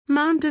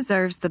Mom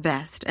deserves the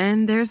best,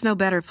 and there's no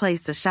better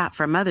place to shop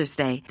for Mother's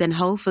Day than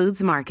Whole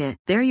Foods Market.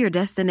 They're your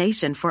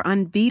destination for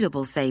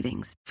unbeatable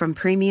savings, from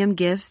premium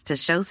gifts to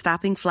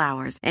show-stopping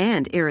flowers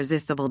and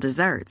irresistible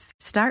desserts.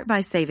 Start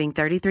by saving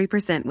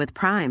 33% with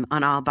Prime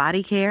on all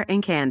body care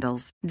and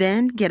candles.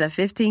 Then get a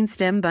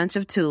 15-stem bunch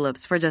of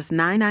tulips for just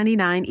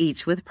 $9.99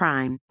 each with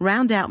Prime.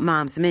 Round out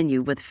Mom's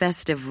menu with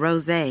festive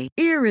rosé,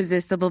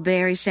 irresistible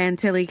berry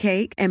chantilly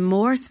cake, and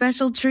more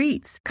special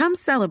treats. Come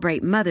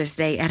celebrate Mother's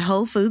Day at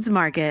Whole Foods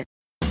Market.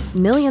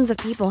 Millions of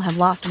people have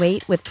lost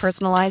weight with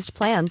personalized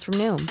plans from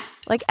Noom.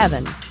 Like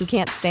Evan, who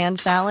can't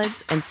stand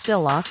salads and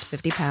still lost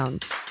 50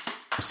 pounds.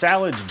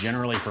 Salads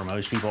generally for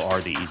most people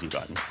are the easy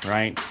button,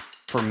 right?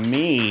 For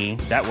me,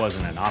 that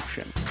wasn't an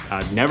option.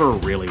 I never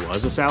really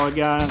was a salad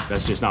guy.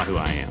 That's just not who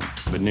I am.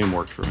 But Noom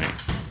worked for me.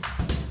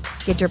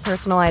 Get your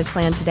personalized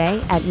plan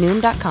today at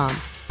Noom.com.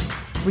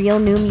 Real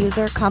Noom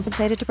user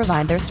compensated to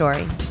provide their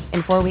story.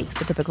 In 4 weeks,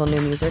 the typical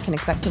Noom user can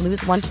expect to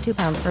lose 1 to 2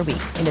 pounds per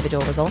week.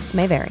 Individual results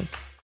may vary.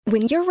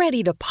 When you're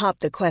ready to pop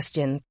the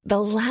question, the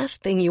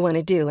last thing you want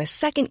to do is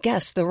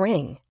second-guess the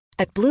ring.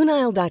 At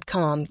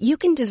BlueNile.com, you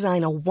can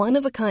design a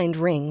one-of-a-kind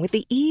ring with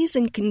the ease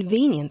and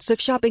convenience of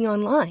shopping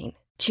online.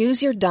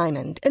 Choose your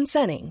diamond and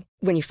setting.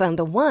 When you find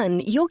the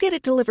one, you'll get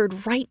it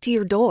delivered right to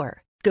your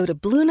door. Go to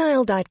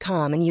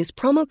BlueNile.com and use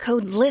promo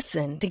code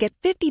LISTEN to get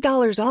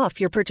 $50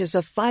 off your purchase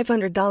of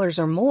 $500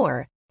 or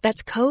more.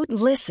 That's code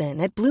LISTEN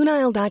at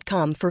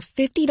BlueNile.com for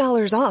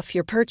 $50 off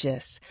your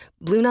purchase.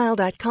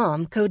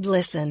 BlueNile.com, code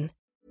LISTEN.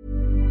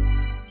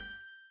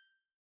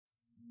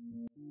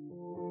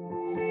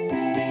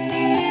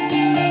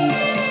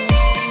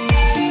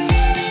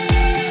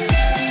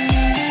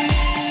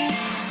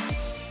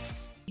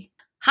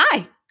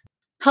 Hi.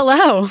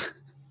 Hello.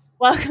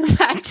 Welcome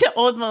back to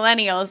Old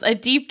Millennials, a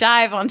deep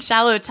dive on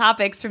shallow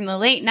topics from the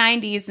late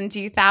 90s and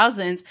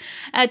 2000s.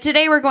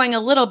 Today we're going a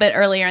little bit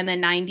earlier in the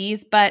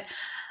 90s, but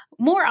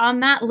more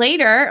on that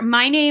later.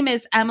 My name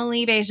is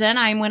Emily Bejan.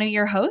 I'm one of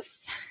your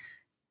hosts.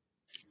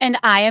 And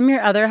I am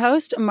your other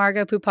host,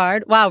 Margot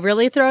Poupard. Wow,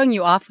 really throwing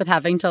you off with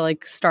having to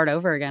start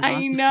over again. Huh?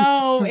 I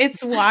know,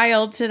 it's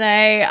wild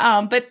today.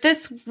 But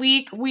this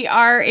week we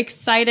are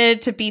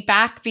excited to be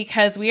back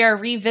because we are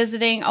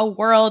revisiting a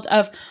world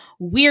of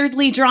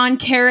weirdly drawn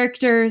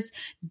characters,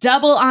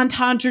 double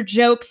entendre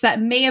jokes that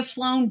may have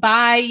flown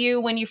by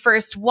you when you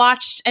first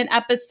watched an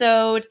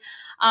episode,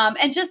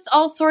 and just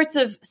all sorts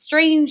of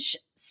strange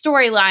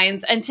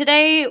storylines. And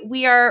today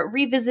we are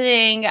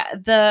revisiting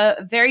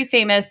the very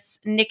famous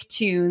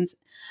Nicktoons.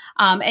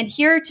 And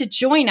here to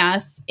join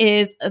us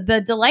is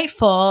the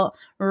delightful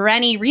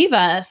Renny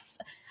Rivas.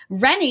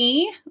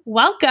 Renny,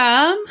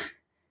 welcome.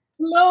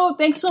 Hello,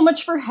 thanks so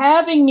much for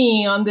having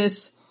me on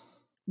this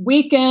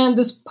weekend,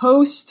 this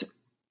post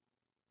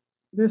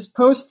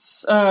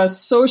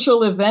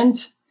social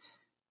event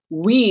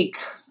week.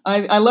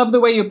 I love the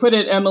way you put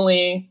it,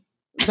 Emily,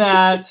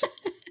 that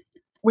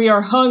we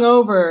are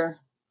hungover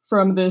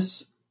from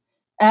this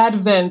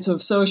advent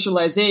of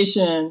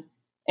socialization,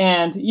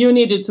 and you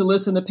needed to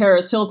listen to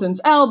Paris Hilton's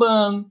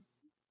album.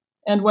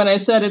 And when I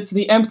said it's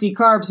the empty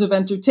carbs of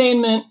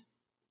entertainment,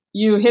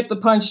 you hit the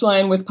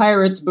punchline with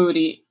Pirates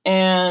Booty.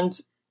 And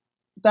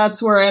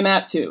that's where I'm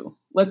at too.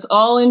 Let's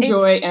all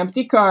enjoy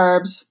empty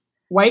carbs,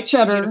 white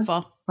cheddar,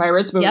 beautiful.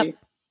 Pirates Booty. Yep.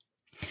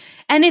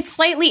 And it's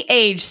slightly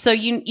aged, so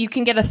you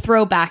can get a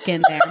throwback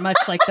in there, much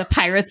like the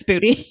Pirates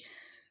Booty.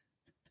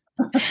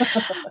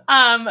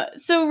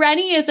 So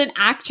Renny is an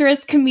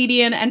actress,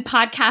 comedian, and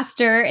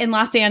podcaster in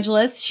Los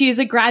Angeles. She's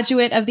a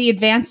graduate of the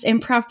Advanced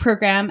Improv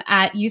program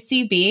at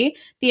UCB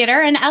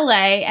Theater in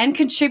LA and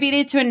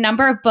contributed to a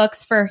number of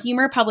books for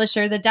humor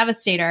publisher The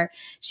Devastator.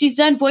 She's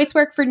done voice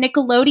work for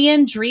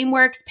Nickelodeon,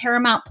 DreamWorks,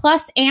 Paramount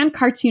Plus, and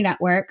Cartoon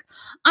Network.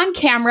 On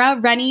camera,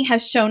 Renny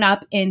has shown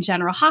up in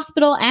General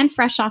Hospital and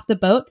Fresh Off the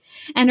Boat,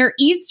 and her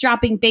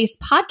eavesdropping-based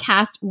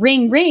podcast,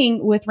 Ring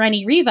Ring with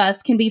Renny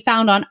Rivas, can be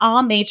found on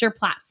all major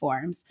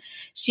platforms.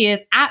 She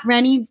is at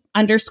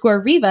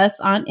Renny_Rivas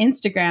on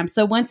Instagram.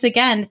 So once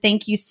again,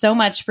 thank you so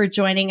much for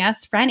joining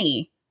us,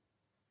 Renny.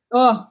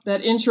 Oh,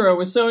 that intro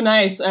was so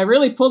nice. I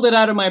really pulled it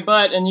out of my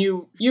butt, and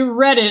you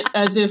read it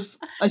as if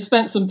I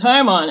spent some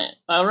time on it.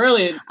 I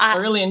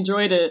really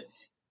enjoyed it.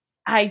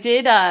 I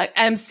did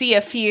MC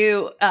a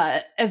few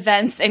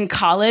events in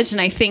college,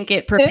 and I think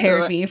it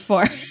prepared me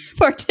for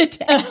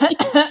today.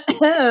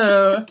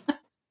 Oh,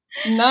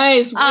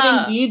 nice.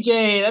 Wedding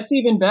DJ. That's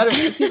even better.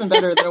 That's even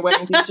better than a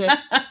wedding DJ.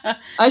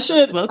 I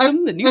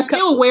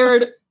feel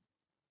weird.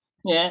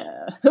 Yeah,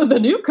 the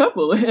new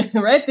couple.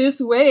 Right this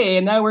way.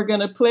 And now we're going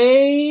to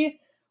play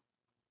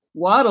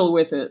Waddle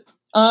with it.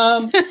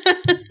 I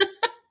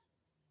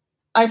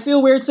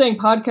feel weird saying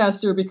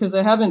podcaster because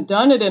I haven't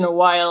done it in a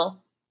while.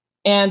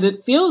 And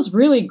it feels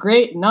really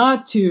great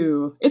not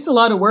to. It's a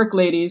lot of work,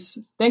 ladies.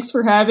 Thanks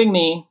for having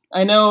me.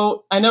 I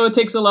know it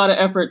takes a lot of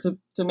effort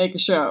to make a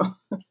show.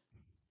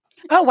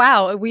 Oh,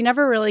 wow. We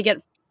never really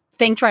get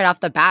thanked right off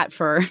the bat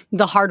for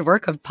the hard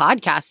work of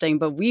podcasting,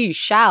 but we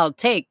shall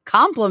take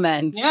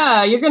compliments.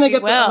 Yeah, you're going to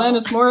get the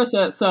Alanis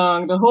Morissette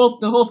song. The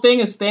whole thing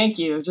is thank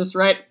you, just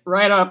right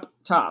up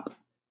top.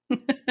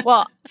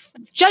 Well,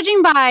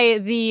 judging by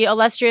the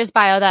illustrious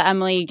bio that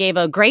Emily gave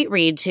a great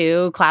read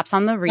to, claps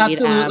on the read.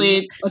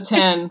 Absolutely, a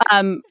 10.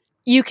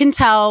 You can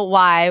tell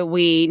why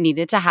we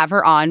needed to have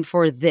her on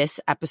for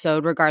this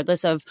episode,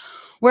 regardless of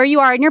where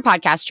you are in your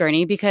podcast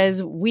journey,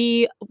 because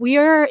we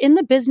are in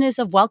the business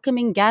of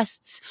welcoming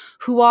guests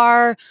who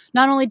are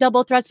not only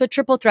double threats, but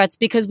triple threats,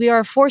 because we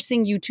are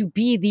forcing you to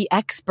be the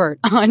expert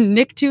on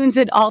Nicktoons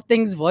and all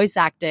things voice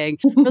acting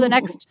for the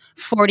next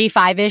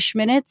 45-ish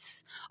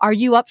minutes. Are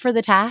you up for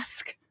the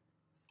task?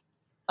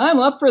 I'm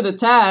up for the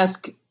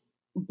task,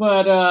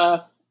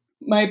 but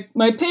my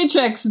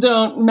paychecks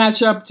don't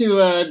match up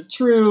to a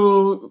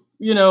true,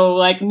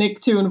 like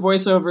Nicktoon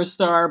voiceover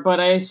star, but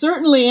I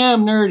certainly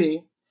am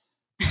nerdy.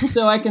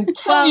 So I can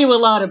tell you a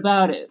lot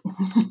about it.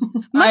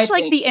 Much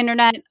like the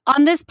internet,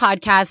 on this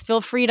podcast, feel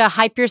free to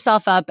hype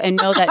yourself up and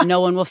know that no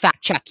one will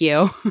fact check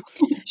you.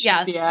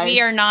 Yes, we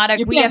are not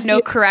we have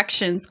no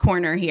corrections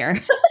corner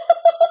here.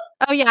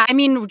 Oh, yeah. I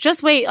mean,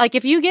 just wait. Like,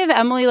 if you give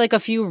Emily like a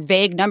few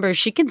vague numbers,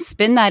 she can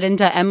spin that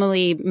into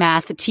Emily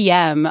Math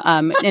TM,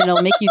 and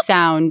it'll make you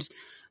sound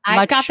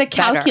I've got the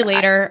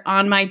calculator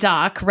on my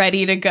dock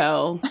ready to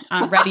go.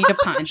 I'm ready to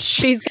punch.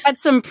 She's got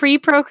some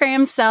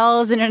pre-programmed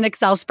cells in an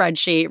Excel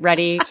spreadsheet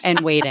ready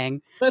and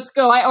waiting. Let's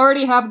go. I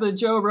already have the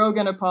Joe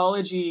Rogan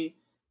apology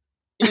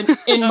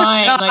in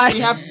mind. Like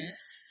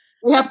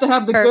we have to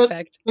have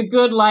the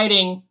good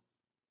lighting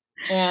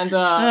and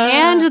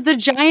the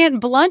giant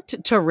blunt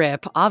to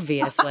rip,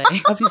 obviously.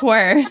 Of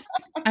course.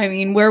 I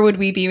mean, where would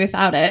we be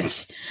without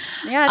it?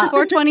 Yeah, it's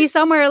 420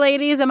 somewhere,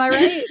 ladies. Am I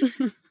right?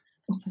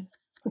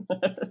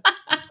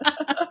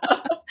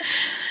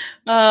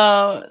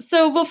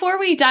 So before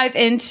we dive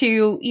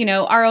into,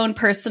 our own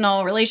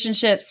personal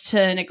relationships to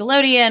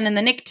Nickelodeon and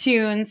the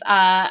Nicktoons,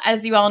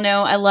 as you all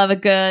know, I love a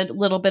good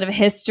little bit of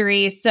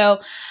history. So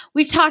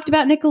we've talked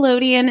about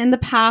Nickelodeon in the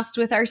past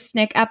with our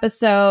Snick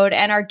episode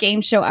and our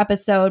game show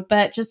episode,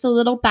 but just a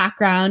little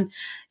background.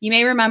 You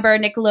may remember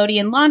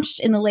Nickelodeon launched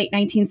in the late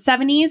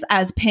 1970s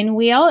as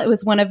Pinwheel. It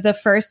was one of the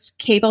first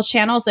cable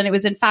channels, and it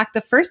was in fact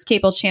the first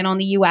cable channel in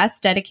the US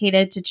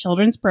dedicated to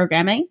children's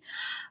programming.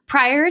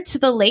 Prior to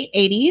the late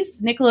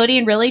 80s,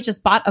 Nickelodeon really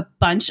just bought a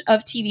bunch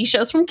of TV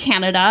shows from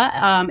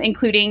Canada,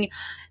 including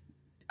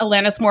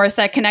Alanis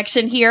Morissette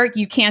connection here.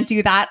 You can't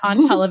do that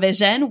on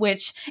television,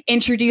 which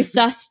introduced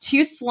us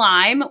to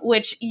slime,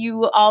 which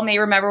you all may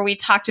remember we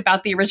talked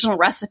about the original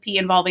recipe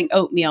involving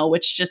oatmeal,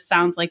 which just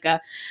sounds like a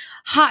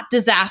hot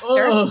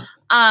disaster.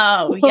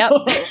 Yep.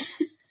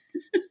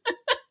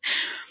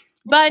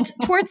 But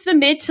towards the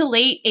mid to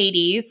late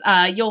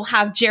 80s, you'll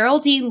have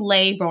Geraldine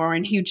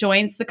Laybourne, who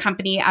joins the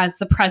company as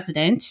the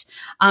president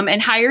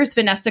and hires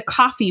Vanessa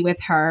Coffey with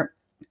her.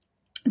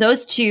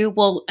 Those two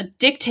will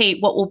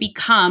dictate what will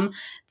become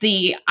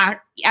the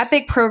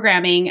epic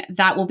programming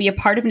that will be a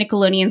part of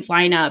Nickelodeon's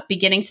lineup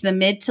beginning to the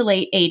mid to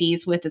late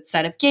 80s with its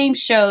set of game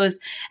shows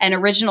and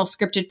original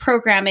scripted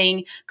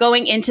programming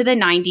going into the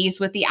 90s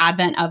with the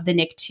advent of the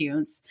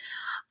Nicktoons.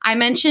 I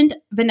mentioned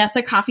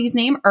Vanessa Coffey's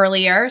name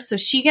earlier. So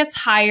she gets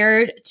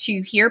hired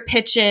to hear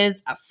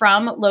pitches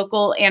from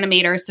local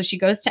animators. So she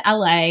goes to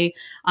LA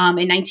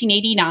in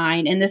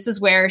 1989. And this is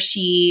where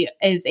she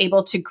is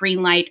able to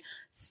greenlight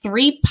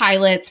 3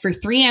 pilots for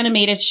 3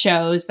 animated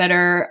shows that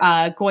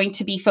are going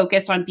to be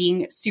focused on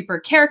being super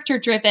character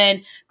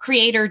driven,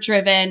 creator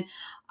driven.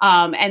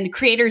 And the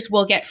creators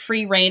will get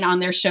free reign on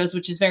their shows,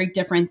 which is very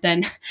different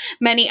than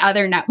many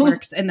other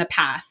networks in the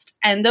past.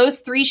 And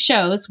those 3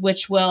 shows,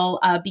 which will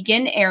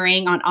begin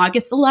airing on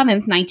August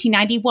 11th,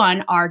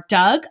 1991, are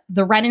Doug,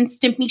 The Ren and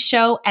Stimpy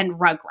Show, and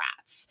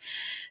Rugrats.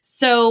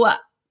 So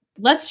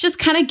let's just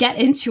kind of get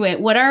into it.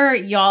 What are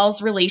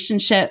y'all's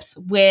relationships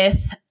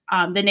with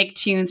the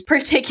Nicktoons,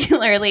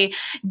 particularly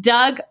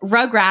Doug,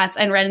 Rugrats,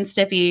 and Ren and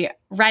Stimpy?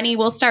 Rennie,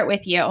 we'll start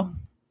with you.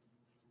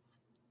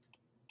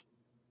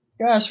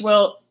 Gosh,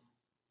 well,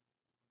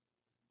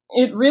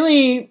 it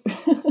really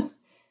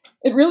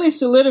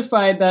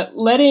solidified that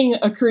letting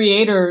a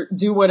creator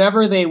do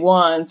whatever they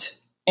want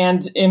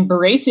and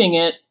embracing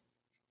it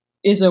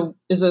is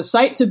a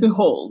sight to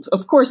behold.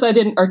 Of course, I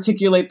didn't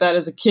articulate that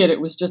as a kid.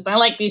 It was just, I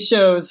like these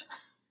shows.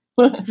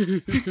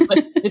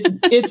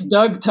 it's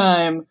Doug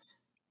time.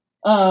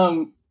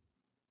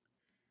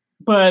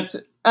 But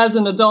as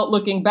an adult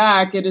looking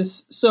back, it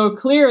is so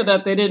clear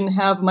that they didn't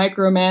have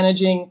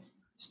micromanaging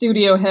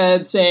studio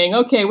head saying,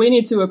 okay, we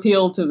need to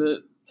appeal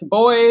to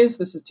boys.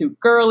 This is too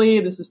girly.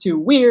 This is too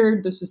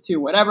weird. This is too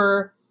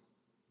whatever.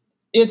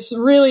 It's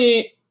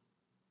really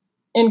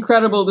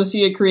incredible to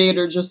see a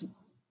creator just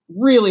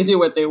really do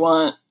what they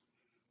want.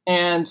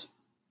 And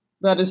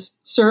that is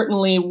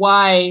certainly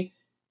why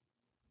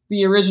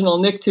the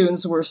original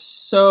Nicktoons were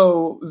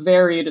so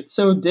varied,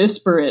 so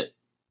disparate.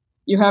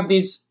 You have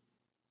these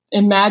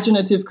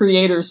imaginative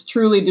creators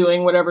truly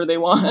doing whatever they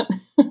want.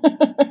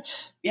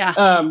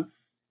 Yeah.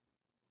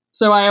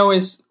 So I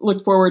always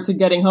looked forward to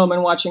getting home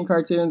and watching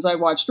cartoons. I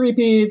watched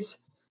repeats.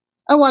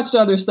 I watched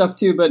other stuff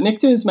too, but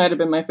Nicktoons might have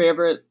been my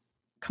favorite.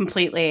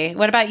 Completely.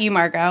 What about you,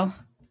 Margot?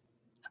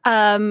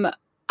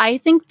 I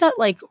think that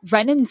like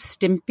Ren and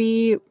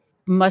Stimpy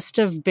must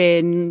have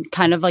been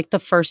kind of like the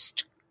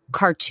first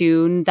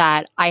cartoon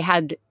that I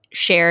had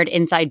shared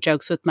inside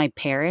jokes with my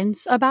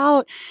parents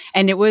about.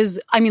 And it was,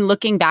 I mean,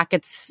 looking back,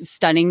 it's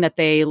stunning that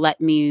they let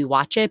me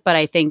watch it. But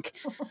I think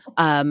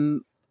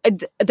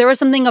there was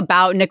something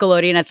about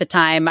Nickelodeon at the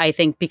time, I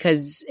think,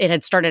 because it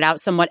had started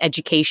out somewhat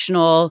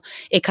educational.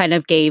 It kind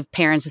of gave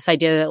parents this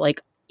idea that like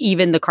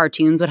even the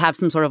cartoons would have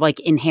some sort of like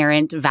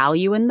inherent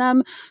value in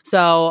them.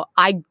 So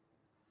I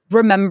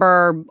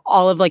remember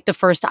all of like the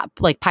first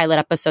like pilot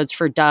episodes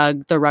for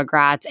Doug, the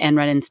Rugrats, and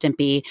Ren and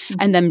Stimpy,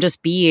 and them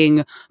just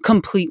being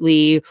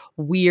completely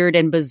weird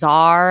and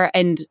bizarre.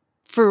 And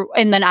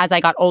then as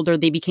I got older,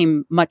 they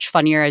became much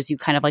funnier as you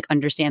kind of like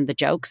understand the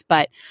jokes.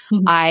 But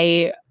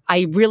I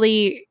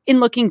really,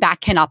 in looking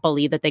back, cannot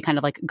believe that they kind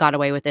of like got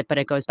away with it. But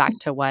it goes back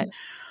to what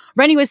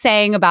Rennie was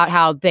saying about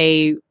how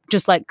they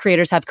just let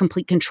creators have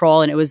complete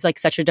control. And it was like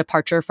such a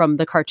departure from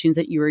the cartoons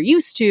that you were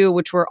used to,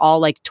 which were all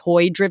like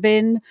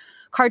toy-driven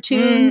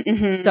cartoons.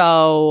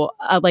 So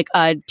like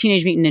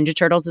Teenage Mutant Ninja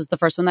Turtles is the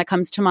first one that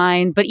comes to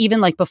mind. But even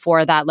like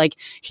before that, like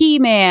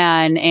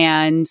He-Man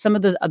and some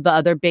of the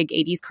other big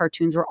 80s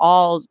cartoons were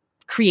all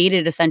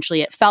created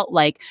essentially, it felt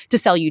like, to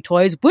sell you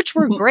toys, which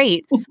were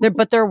great.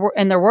 But there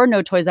were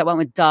no toys that went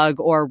with Doug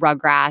or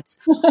Rugrats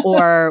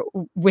or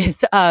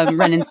with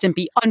Ren and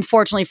Stimpy.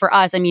 Unfortunately for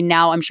us, I mean,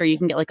 now I'm sure you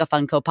can get like a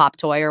Funko Pop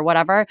toy or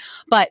whatever.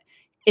 But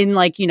in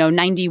like,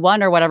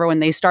 91 or whatever, when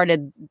they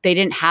started, they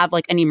didn't have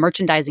like any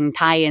merchandising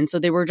tie-in. So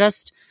they were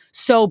just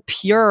so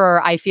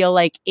pure. I feel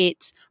like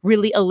it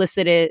really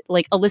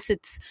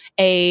elicits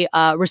a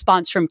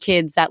response from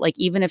kids that like,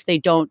 even if they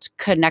don't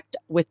connect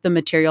with the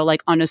material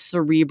like on a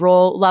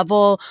cerebral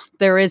level,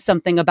 there is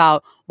something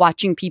about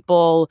watching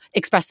people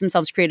express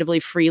themselves creatively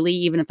freely,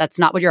 even if that's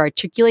not what you're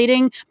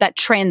articulating, that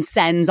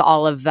transcends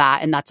all of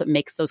that. And that's what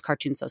makes those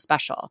cartoons so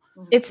special.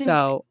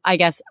 I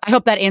guess, I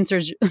hope that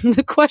answers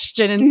the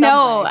question in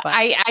some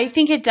way. I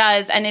think it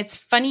does. And it's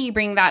funny you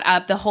bring that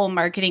up, the whole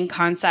marketing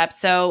concept.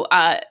 So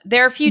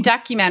there are a few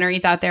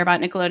documentaries out there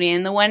about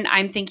Nickelodeon. The one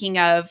I'm thinking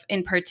of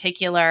in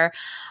particular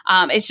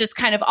is just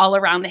kind of all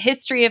around the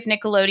history of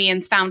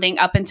Nickelodeon's founding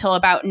up until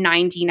about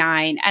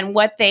 99 and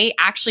what they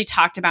actually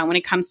talked about when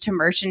it comes to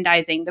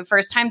merchandising. The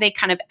first time they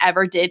kind of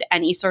ever did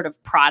any sort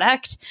of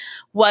product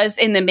was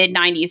in the mid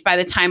 90s, by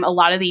the time a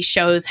lot of these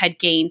shows had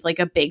gained like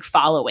a big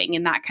following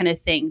and that kind of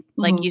thing.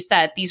 Like you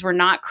said, these were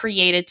not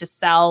created to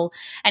sell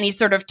any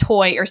sort of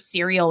toy or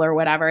cereal or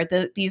whatever.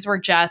 These were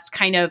just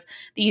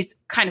these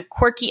kind of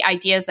quirky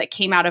ideas that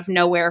came out of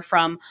nowhere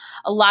from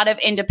a lot of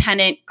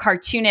independent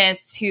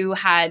cartoonists who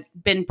had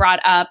been brought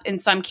up in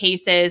some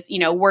cases,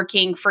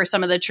 working for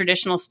some of the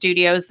traditional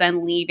studios,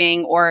 then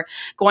leaving or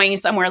going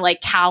somewhere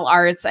like Cal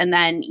Arts and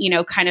then,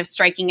 kind of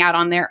striking out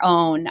on their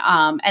own,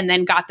 and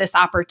then got this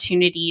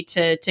opportunity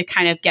to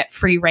kind of get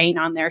free reign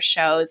on their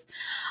shows.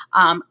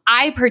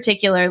 I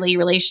particularly,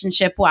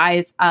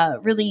 relationship-wise,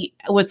 really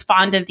was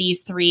fond of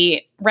these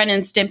three. Ren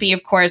and Stimpy,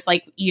 of course,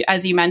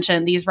 as you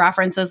mentioned, these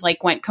references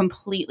like went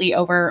completely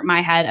over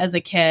my head as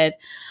a kid.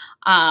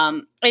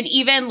 And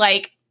even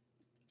like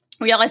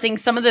realizing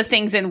some of the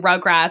things in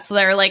Rugrats,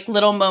 there are like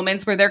little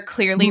moments where they're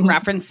clearly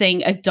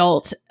referencing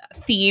adult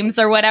themes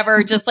or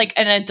whatever, just like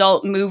an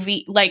adult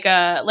movie, like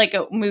a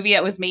movie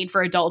that was made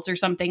for adults or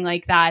something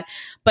like that,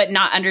 but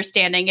not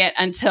understanding it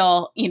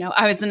until,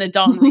 I was an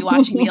adult and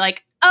rewatching me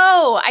like,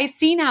 oh, I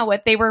see now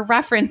what they were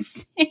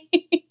referencing.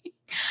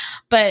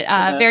 But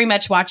very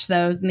much watch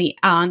those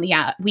on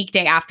the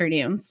weekday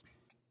afternoons.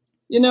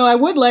 I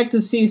would like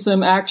to see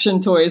some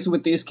action toys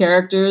with these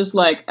characters,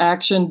 like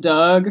Action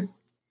Doug.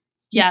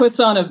 He puts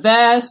on a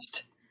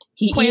vest.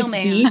 He eats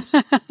beets.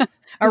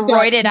 A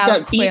roided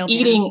out Quail Man.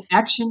 Eating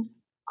action.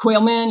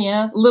 Quail Man,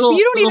 yeah.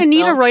 You don't even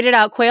need a roided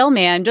out Quail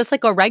Man. Just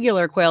like a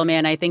regular Quail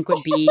Man, I think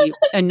would be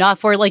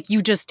enough. Or like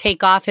you just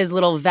take off his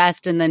little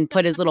vest and then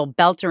put his little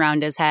belt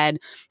around his head.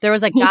 There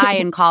was a guy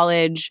in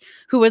college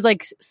who was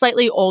like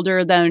slightly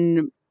older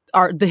than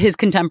his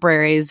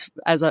contemporaries,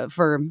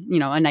 for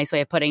a nice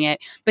way of putting it,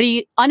 but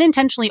he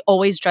unintentionally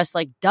always dressed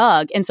like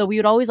Doug, and so we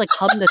would always like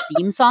hum the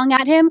theme song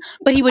at him,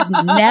 but he would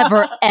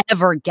never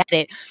ever get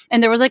it.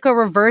 And there was like a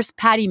reverse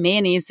Patty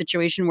Mayonnaise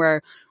situation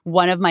where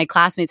one of my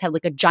classmates had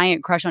like a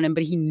giant crush on him,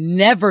 but he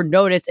never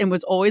noticed and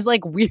was always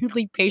like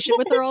weirdly patient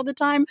with her all the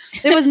time.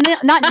 It was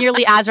not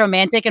nearly as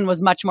romantic and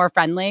was much more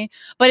friendly.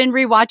 But in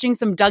rewatching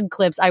some Doug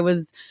clips, I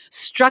was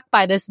struck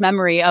by this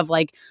memory of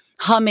like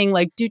humming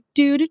like do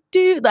do do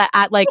do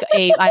at like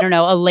a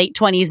late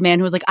 20s man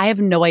who was like, I have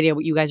no idea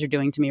what you guys are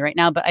doing to me right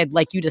now, but I'd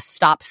like you to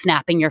stop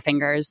snapping your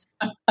fingers.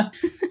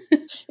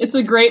 It's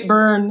a great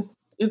burn.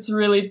 It's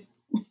really,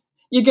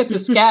 you get the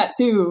scat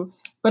too,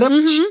 but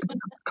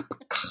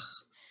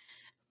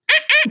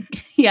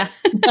yeah.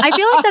 I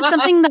feel like that's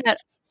something that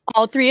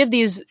all three of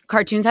these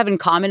cartoons have in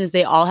common is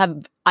they all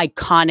have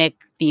iconic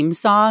theme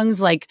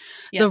songs. Like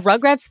the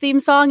Rugrats theme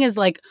song is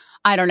like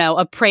I don't know,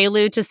 a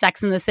prelude to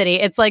Sex in the City.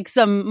 It's like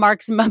some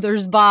Marx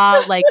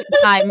Mothersbaugh, like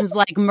times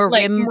like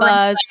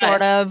marimba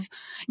sort of.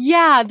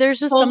 Yeah, there's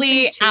just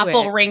Fully something to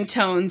Apple it.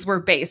 ringtones were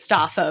based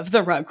off of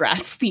the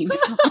Rugrats theme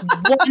song.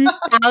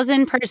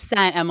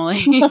 1000%,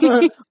 Emily.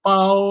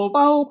 Bow,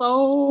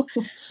 bow,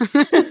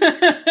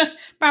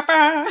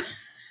 bow.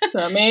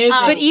 Amazing.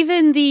 But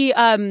even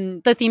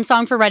the theme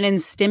song for Ren and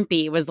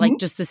Stimpy was like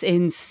just this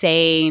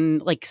insane,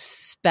 like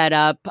sped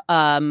up,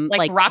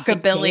 like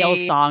rockabilly Dale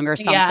song or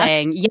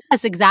something. Yeah.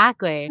 Yes,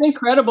 exactly.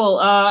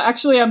 Incredible.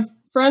 Actually, I'm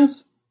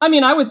friends. I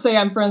mean, I would say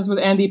I'm friends with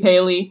Andy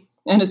Paley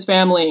and his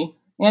family.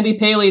 Andy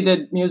Paley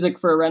did music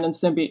for Ren and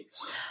Stimpy.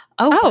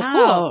 Oh, wow.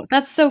 Cool.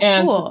 That's so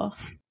cool.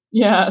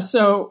 Yeah.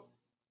 So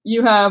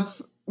you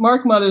have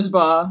Mark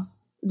Mothersbaugh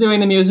doing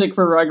the music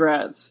for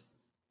Rugrats.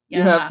 Yeah.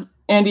 You have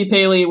Andy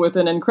Paley with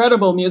an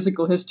incredible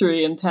musical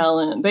history and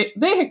talent.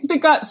 They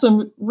got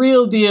some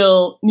real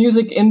deal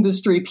music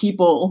industry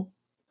people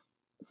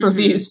for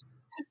these.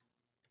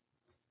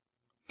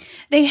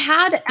 They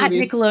had at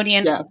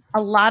Nickelodeon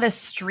a lot of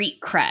street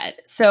cred.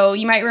 So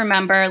you might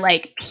remember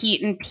like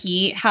Pete and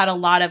Pete had a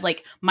lot of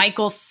like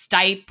Michael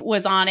Stipe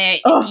was on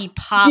it. Iggy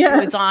Pop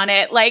was on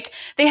it. Like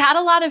they had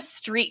a lot of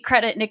street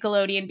cred at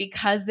Nickelodeon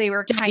because they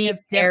were kind of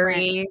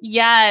different.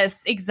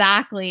 Yes,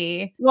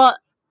 exactly. Well,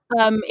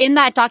 in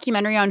that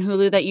documentary on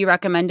Hulu that you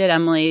recommended,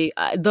 Emily,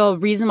 the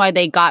reason why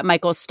they got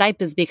Michael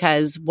Stipe is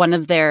because one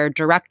of their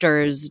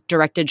directors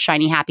directed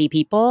Shiny Happy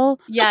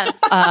People. Yes.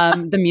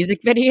 The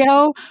music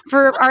video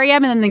for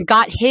REM, and then they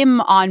got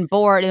him on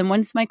board. And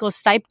once Michael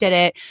Stipe did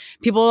it,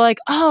 people were like,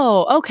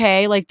 oh,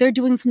 okay, like they're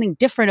doing something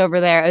different over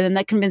there. And then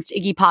that convinced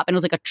Iggy Pop, and it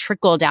was like a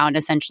trickle down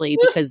essentially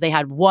because they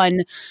had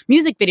one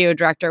music video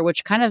director,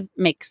 which kind of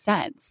makes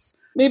sense.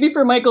 Maybe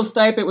for Michael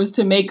Stipe, it was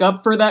to make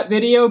up for that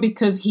video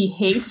because he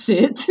hates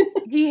it.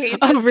 He hates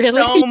it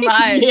so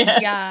much.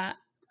 Yeah.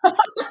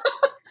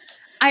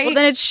 Well,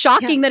 then it's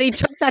shocking that he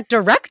took that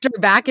director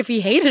back if he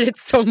hated it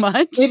so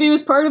much. Maybe it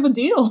was part of a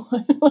deal.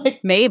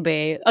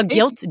 Maybe. A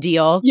guilt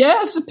deal.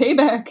 Yes,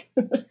 payback.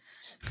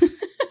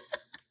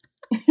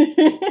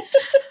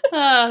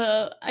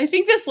 I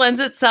think this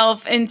lends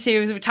itself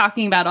into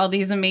talking about all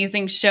these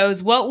amazing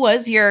shows. What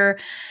was your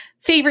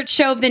favorite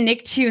show of the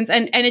Nicktoons?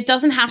 And it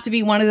doesn't have to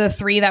be one of the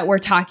three that we're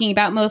talking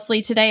about mostly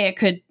today. It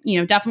could,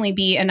 definitely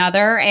be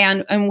another.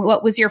 And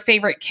what was your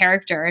favorite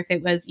character if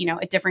it was,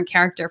 a different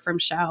character from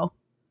show?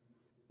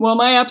 Well,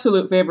 my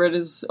absolute favorite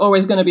is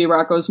always going to be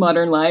Rocko's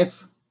Modern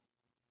Life.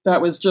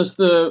 That was just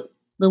the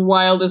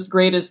wildest,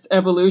 greatest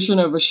evolution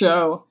of a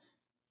show.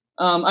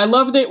 I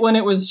loved it when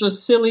it was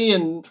just silly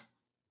and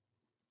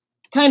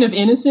kind of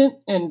innocent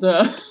and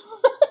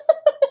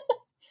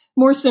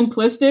more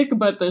simplistic,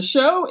 but the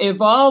show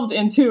evolved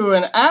into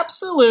an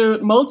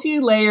absolute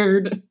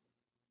multi-layered,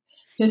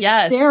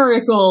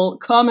 hysterical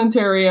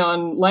commentary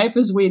on life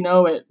as we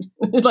know it.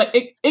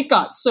 It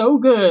got so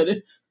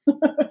good.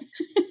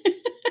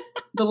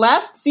 The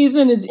last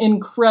season is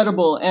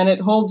incredible, and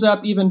it holds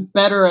up even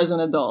better as an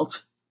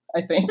adult,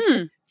 I think.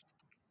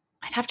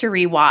 I'd have to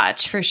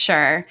rewatch for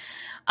sure.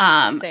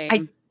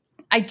 Same.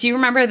 I do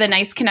remember the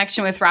nice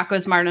connection with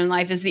Rocko's Modern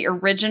Life is the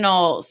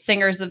original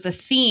singers of the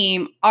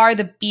theme are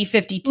the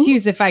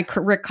B-52s, if I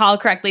recall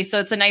correctly. So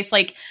it's a nice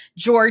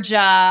Georgia,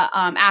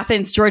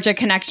 Athens, Georgia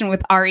connection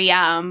with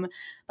REM.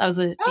 That was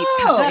a deep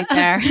cut right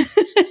there.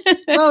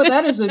 Oh,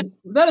 that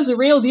is a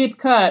real deep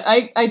cut.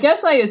 I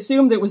guess I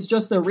assumed it was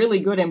just a really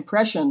good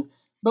impression,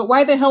 but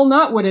why the hell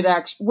not? Would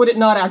it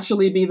not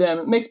actually be them?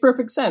 It makes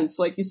perfect sense,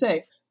 like you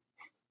say.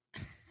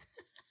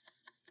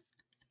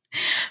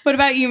 What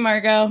about you,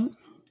 Margot?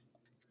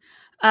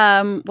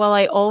 Well,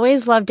 I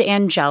always loved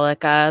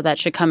Angelica. That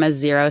should come as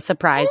zero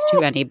surprise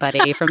to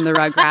anybody from the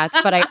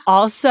Rugrats. But I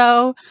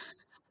also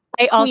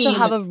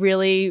have a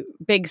really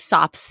big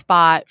soft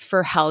spot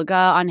for Helga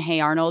on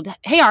Hey Arnold.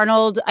 Hey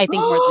Arnold, I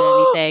think more than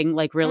anything,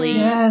 really,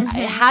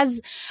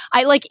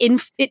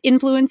 it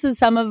influences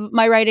some of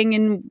my writing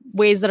in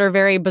ways that are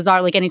very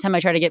bizarre. Like anytime I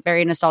try to get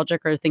very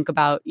nostalgic or think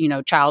about,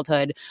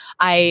 childhood,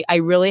 I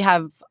really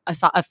have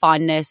a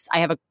fondness.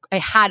 I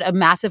had a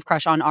massive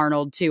crush on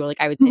Arnold too.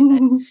 I would say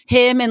that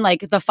him and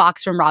the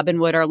Fox from Robin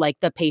Hood are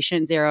the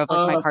patient zero of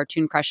my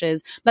cartoon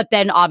crushes, but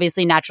then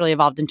obviously naturally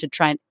evolved into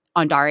Trent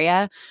on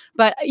Daria.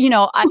 But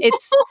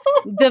it's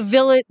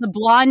the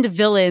blonde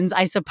villains,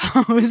 I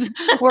suppose,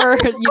 were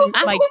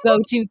my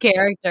go-to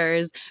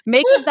characters.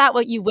 Make of that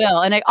what you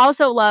will. And I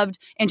also loved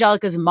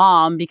Angelica's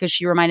mom because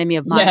she reminded me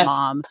of my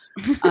mom.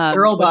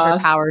 Girl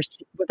boss.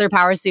 With her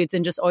power suits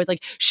and just always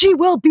she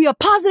will be a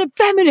positive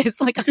feminist.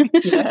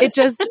 It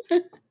just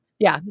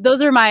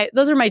those are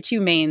my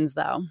two mains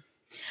though.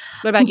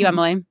 What about you,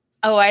 Emily?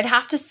 Oh, I'd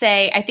have to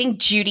say, I think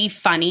Judy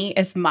Funny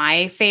is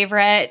my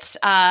favorite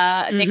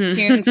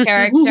Nicktoons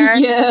character.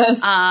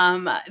 Yes.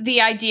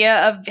 The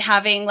idea of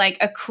having like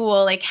a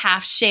cool, like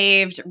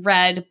half-shaved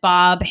red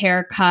bob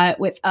haircut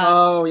with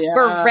a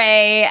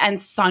beret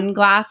and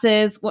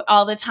sunglasses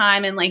all the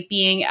time, and like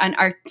being an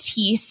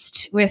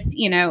artiste with,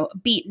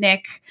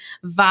 beatnik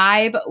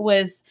vibe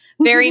was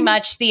very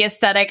much the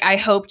aesthetic I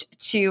hoped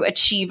to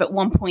achieve at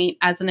one point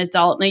as an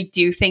adult. And I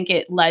do think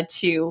it led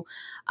to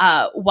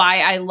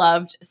why I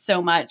loved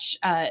so much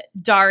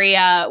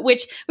Daria,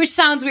 which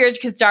sounds weird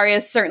because Daria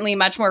is certainly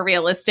much more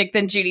realistic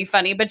than Judy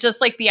Funny, but just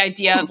like the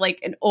idea of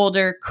like an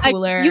older,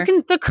 cooler.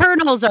 The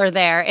kernels are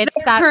there. It's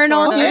the that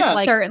kernel sort of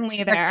is certainly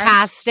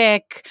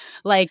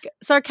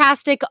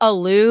sarcastic,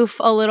 aloof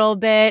a little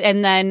bit.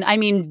 And then, I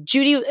mean,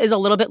 Judy is a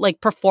little bit like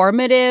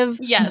performative,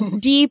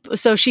 deep.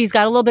 So she's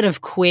got a little bit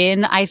of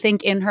Quinn, I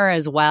think, in her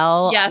as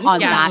well. That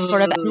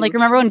sort of. And like,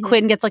 remember when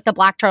Quinn gets like the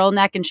black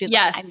turtleneck and she's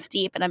like, I'm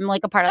deep and I'm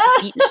like a part of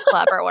the beatnik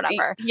club or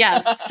whatever.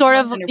 Yes. Sort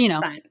of,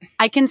 100%.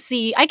 I can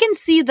see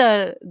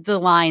the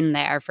line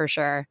there for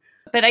sure.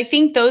 But I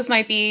think those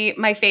might be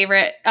my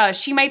favorite.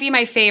 She might be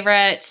my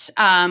favorite.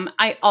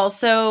 I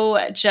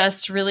also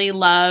just really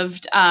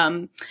loved,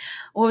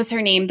 what was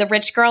her name? The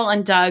rich girl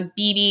on Doug,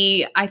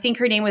 BB. I think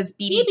her name was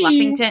BB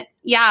Bluffington.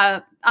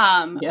 Yeah.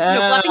 No,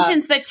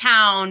 Bluffington's the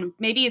town.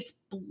 Maybe it's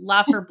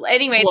Bluff or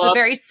anyway, it's a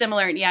very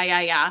similar.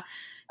 Yeah.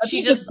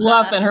 She just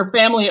Bluff and her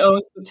family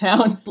owns the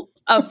town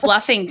of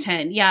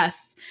Bluffington.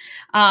 Yes.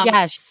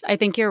 Yes, I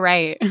think you're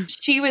right.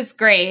 She was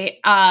great.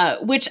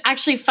 Which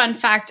actually, fun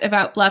fact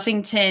about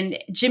Bluffington,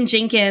 Jim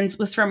Jenkins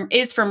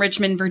is from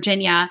Richmond,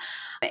 Virginia.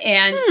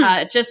 And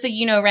just so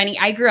you know, Rennie,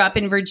 I grew up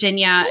in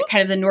Virginia,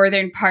 kind of the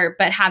northern part,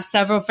 but have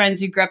several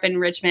friends who grew up in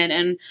Richmond.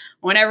 And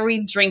whenever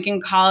we drink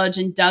in college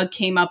and Doug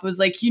came up, was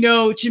like,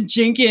 Jim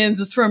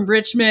Jenkins is from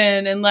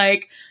Richmond, and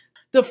like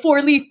the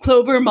 4-leaf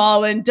clover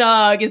mall in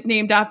Doug is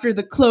named after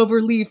the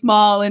Cloverleaf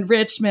Mall in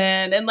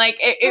Richmond. And like,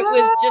 it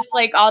was just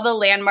like all the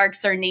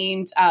landmarks are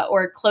named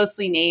or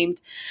closely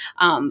named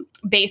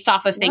based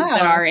off of things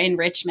that are in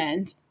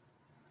Richmond.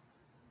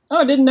 Oh,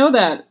 I didn't know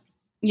that.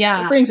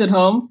 Yeah. It brings it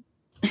home.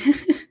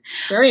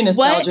 Very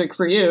nostalgic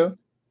for you.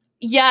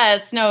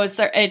 Yes, no,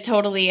 it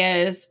totally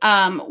is.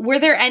 Were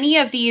there any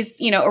of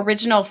these,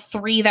 original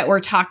 3 that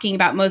we're talking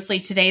about mostly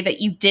today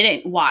that you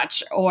didn't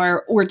watch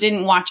or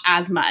didn't watch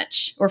as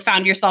much or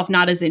found yourself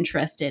not as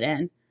interested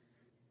in?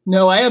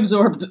 No, I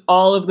absorbed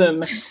all of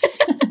them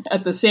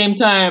at the same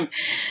time.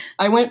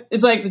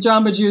 It's like the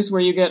Jamba Juice where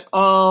you get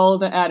all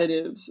the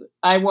additives.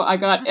 I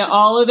got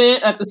all of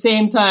it at the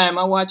same time.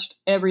 I watched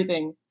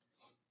everything.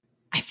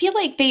 I feel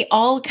like they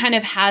all kind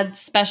of had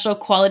special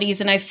qualities,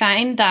 and I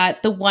find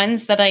that the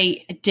ones that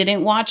I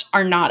didn't watch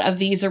are not of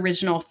these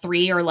original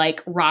 3, or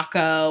like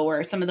Rocco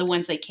or some of the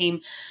ones that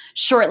came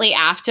shortly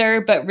after,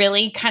 but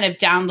really kind of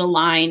down the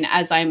line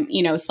as I'm,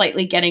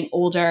 slightly getting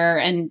older.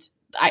 And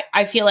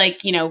I feel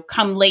like,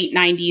 come late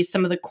 90s,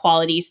 some of the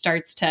quality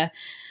starts to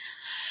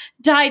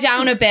die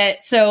down a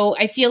bit. So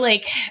I feel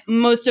like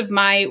most of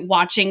my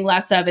watching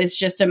less of is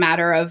just a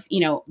matter of,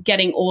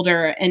 getting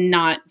older and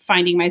not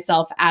finding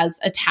myself as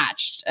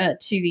attached to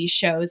these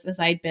shows as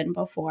I'd been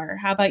before.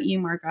 How about you,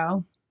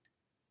 Margot?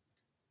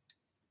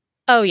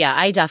 Oh, yeah,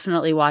 I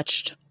definitely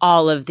watched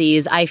all of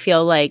these. I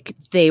feel like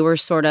they were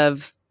sort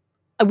of,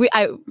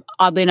 I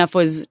oddly enough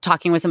was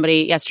talking with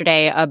somebody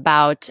yesterday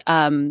about,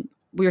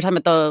 we were talking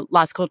about the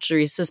Las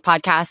Culturistas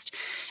podcast,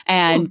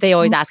 and they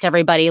always ask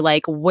everybody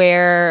like,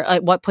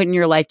 what point in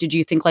your life did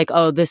you think like,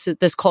 oh,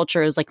 this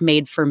culture is like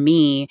made for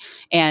me?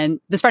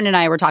 And this friend and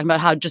I were talking about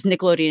how just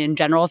Nickelodeon in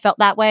general felt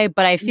that way.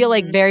 But I feel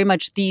like very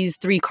much these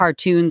 3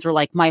 cartoons were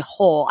like my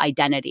whole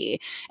identity.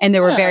 And they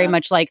were very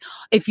much like,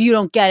 if you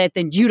don't get it,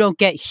 then you don't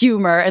get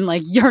humor, and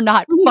like, you're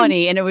not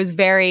funny. And it was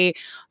very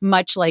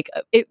much like,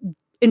 it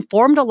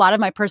informed a lot of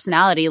my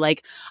personality.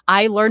 Like,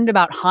 I learned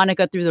about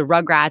Hanukkah through the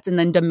Rugrats and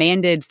then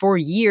demanded for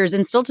years,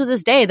 and still to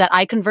this day, that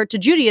I convert to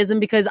Judaism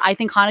because I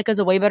think Hanukkah is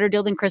a way better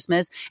deal than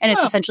Christmas. And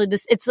it's essentially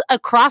it's a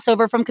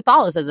crossover from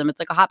Catholicism. It's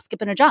like a hop,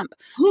 skip, and a jump.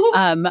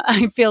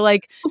 I feel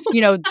like,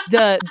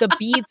 the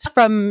beats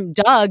from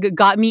Doug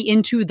got me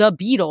into the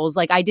Beatles.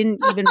 Like, I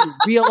didn't even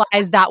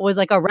realize that was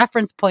like a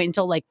reference point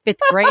until like 5th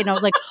grade. And I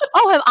was like,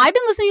 oh, have I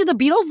been listening to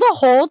the Beatles the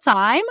whole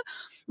time?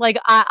 Like,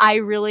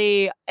 I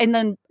really, and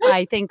then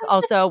I think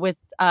also with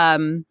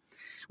Ren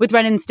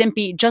and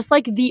Stimpy, just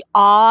like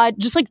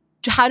just like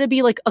how to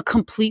be like a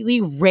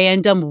completely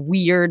random,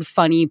 weird,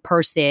 funny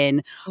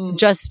person,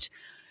 just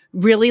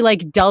really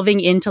like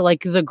delving into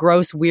like the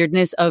gross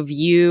weirdness of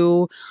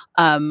you,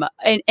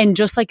 and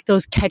just like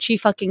those catchy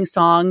fucking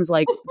songs,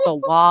 like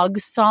the Log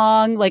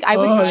song. Like I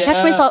would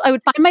I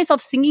would find myself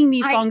singing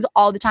these songs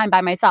all the time by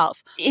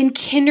myself. In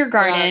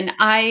kindergarten,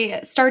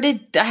 I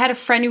had a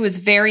friend who was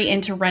very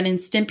into Ren and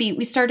Stimpy.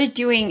 We started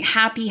doing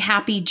Happy,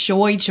 Happy,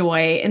 Joy,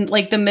 Joy in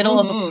like the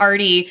middle of a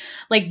party,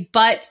 like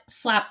butt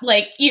slap,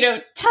 like,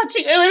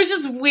 touching. It was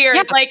just weird,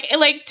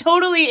 like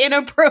totally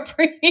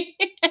inappropriate.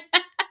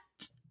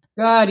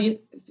 God,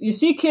 you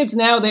see kids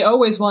now, they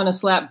always want to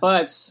slap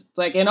butts.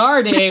 Like in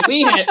our day,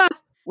 we had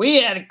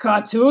we had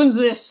cartoons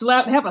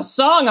that have a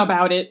song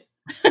about it.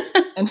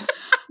 And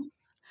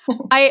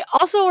I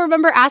also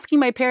remember asking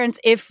my parents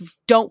if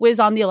Don't Whiz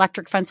on the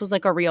Electric Fence was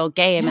like a real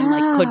game and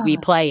like, could we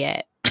play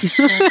it?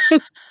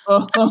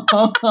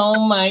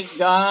 Oh my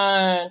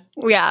God.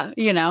 Yeah,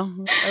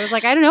 I was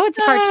like, I don't know, it's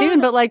a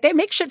cartoon, but like they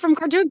make shit from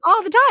cartoons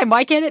all the time.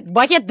 Why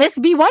can't this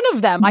be one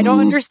of them? I don't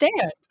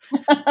understand.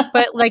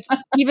 But like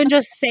even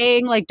just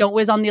saying like Don't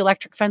Whiz on the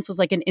Electric Fence was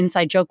like an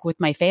inside joke with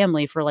my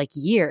family for like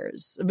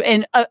years.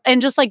 And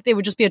just like they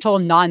would just be a total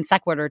non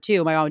sequitur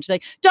too. My mom would just be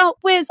like, don't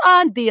whiz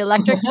on the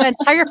electric fence,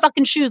 tie your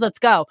fucking shoes, let's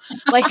go.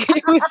 Like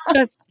it was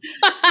just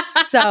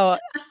so.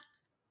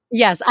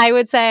 Yes, I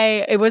would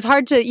say it was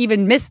hard to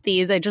even miss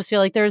these. I just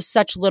feel like there's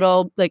such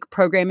little like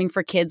programming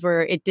for kids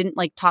where it didn't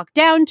like talk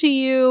down to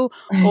you,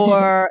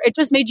 or it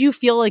just made you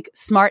feel like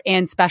smart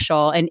and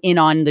special and in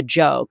on the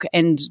joke.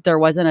 And there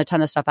wasn't a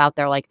ton of stuff out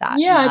there like that.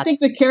 Yeah, I think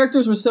the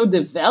characters were so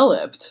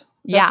developed.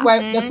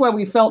 That's why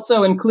we felt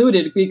so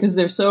included, because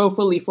they're so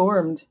fully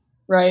formed,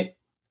 right?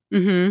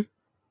 Mm-hmm.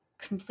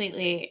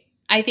 Completely.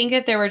 I think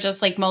that they were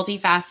just like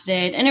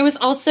multifaceted. And it was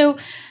also,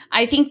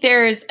 I think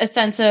there's a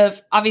sense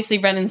of, obviously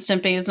Ren and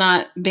Stimpy is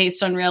not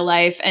based on real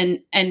life,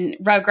 and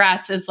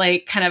Rugrats is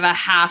like kind of a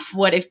half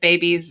what if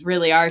babies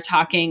really are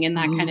talking and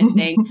that kind of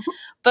thing.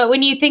 But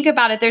when you think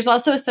about it, there's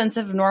also a sense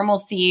of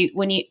normalcy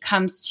when it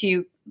comes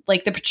to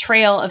like the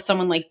portrayal of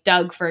someone like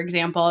Doug, for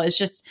example, is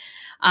just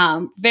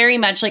very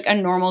much like a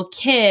normal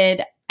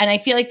kid. And I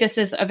feel like this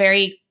is a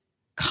very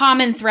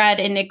common thread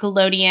in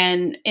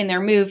Nickelodeon, in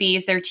their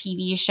movies, their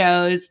TV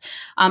shows,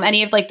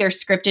 any of like their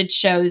scripted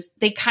shows.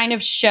 They kind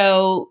of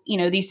show,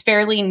 these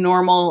fairly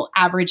normal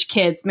average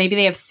kids. Maybe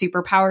they have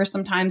superpowers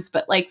sometimes,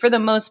 but like for the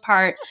most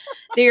part,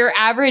 they're your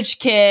average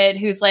kid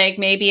who's like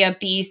maybe a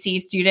B/C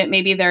student.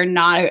 Maybe they're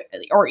not,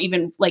 or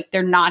even like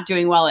they're not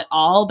doing well at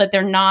all, but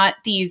they're not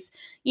these,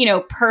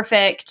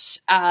 perfect,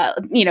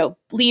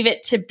 leave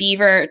it to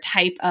Beaver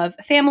type of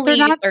families.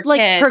 They're not or like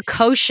kids.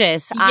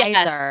 Precocious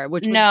either,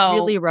 which was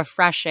really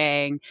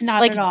refreshing. Not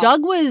like at all.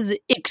 Doug was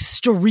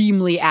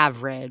extremely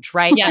average,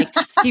 right? Yes.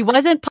 Like he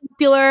wasn't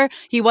popular.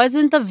 He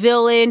wasn't the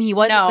villain. He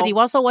wasn't, but he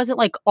also wasn't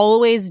like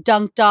always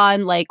dunked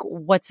on. Like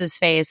what's his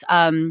face?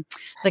 The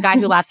guy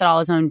who laughs at all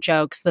his own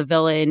jokes, the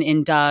villain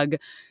in Doug.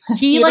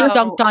 He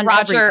dunked on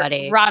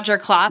everybody. Roger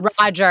Klotz.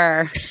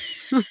 Roger.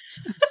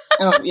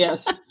 Oh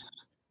yes.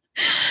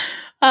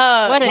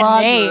 What a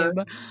Roger. name.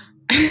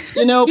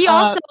 He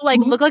also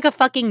looked like a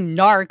fucking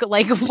narc.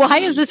 Like, why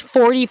is this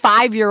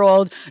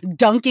 45-year-old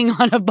dunking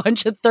on a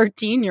bunch of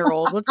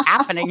 13-year-olds? What's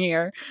happening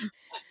here?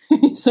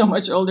 He's so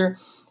much older.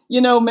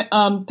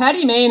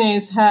 Patty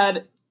Mayonnaise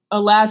had a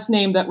last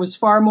name that was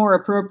far more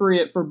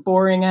appropriate for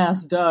boring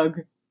ass Doug.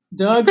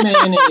 Doug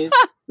Mayonnaise.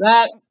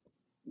 that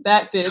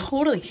fits.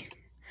 Totally.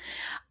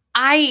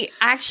 I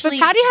actually,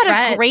 but Patty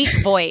had a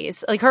great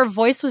voice. Like her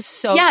voice was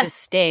so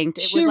distinct.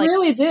 It was like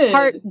really did.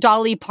 Part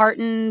Dolly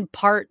Parton,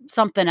 part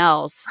something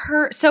else.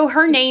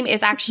 Her name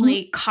is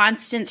actually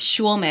Constance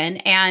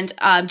Schulman, and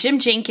Jim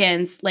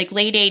Jenkins, like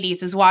late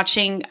 80s, is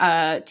watching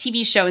a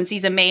TV show and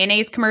sees a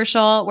mayonnaise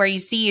commercial where he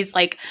sees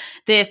like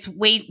this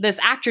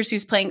actress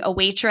who's playing a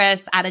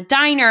waitress at a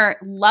diner,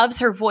 loves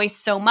her voice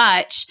so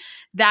much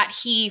that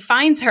he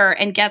finds her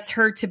and gets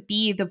her to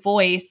be the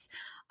voice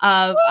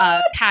of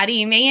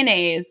Patty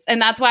Mayonnaise. And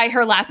that's why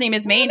her last name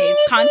is Mayonnaise.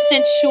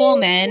 Constance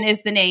Schulman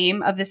is the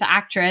name of this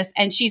actress.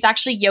 And she's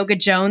actually Yoga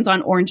Jones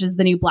on Orange is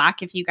the New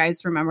Black, if you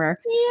guys remember.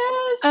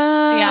 Yes.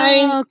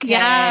 Okay.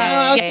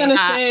 Yeah. I was going to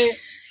say.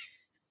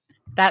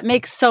 That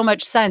makes so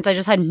much sense. I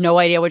just had no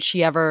idea what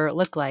she ever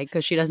looked like,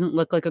 because she doesn't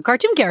look like a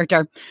cartoon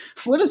character.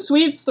 What a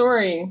sweet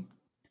story.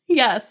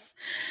 Yes.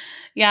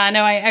 Yeah,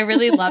 no, I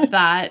really love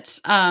that.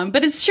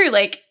 But it's true.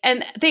 Like,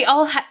 and they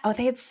all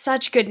they had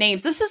such good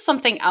names. This is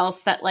something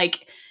else that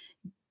like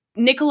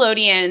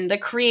Nickelodeon, the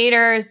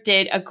creators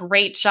did a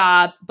great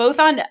job, both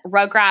on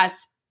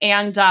Rugrats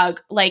and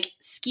Doug, like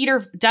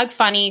Doug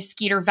Funny,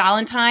 Skeeter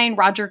Valentine,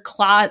 Roger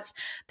Klotz,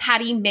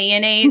 Patty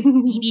Mayonnaise,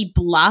 BB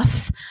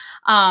Bluff.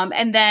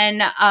 And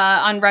then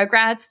on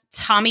Rugrats,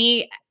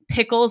 Tommy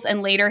Pickles,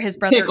 and later his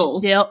brother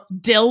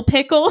Dill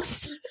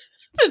Pickles.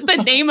 Is the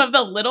name of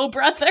the little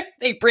brother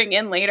they bring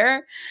in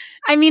later.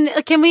 I mean,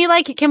 can we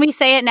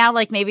say it now?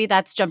 Like maybe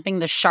that's jumping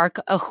the shark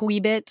a wee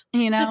bit,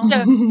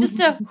 Just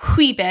a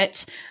wee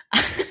bit.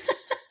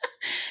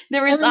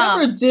 There was I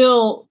remember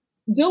Dill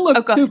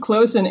looked too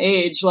close in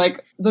age.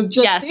 Like the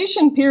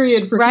gestation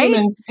period for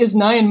humans is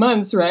 9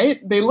 months, right?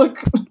 They look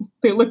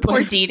Poor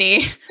like Dee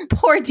Dee.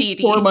 Poor Dee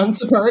Dee. 4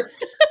 months apart.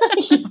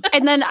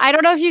 And then I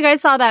don't know if you guys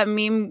saw that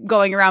meme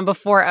going around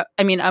before.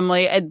 I mean, I'm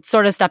like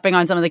sort of stepping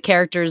on some of the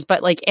characters,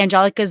 but like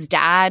Angelica's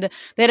dad,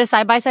 they had a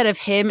side-by-side of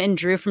him and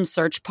Drew from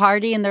Search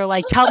Party, and they're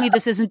like, tell me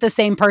this isn't the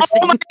same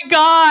person. Oh my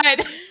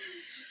God.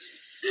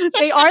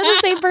 They are the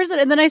same person.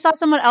 And then I saw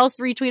someone else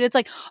retweet. It's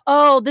like,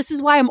 oh, this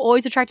is why I'm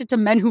always attracted to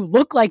men who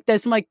look like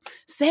this. I'm like,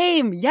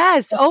 same.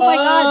 Yes. Oh my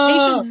God.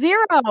 Patient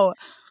zero.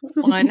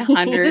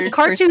 100%. This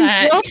cartoon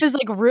dilf is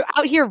like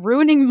out here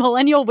ruining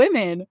millennial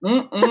women.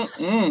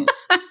 The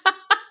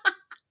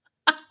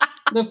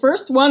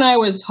first one I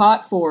was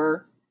hot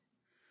for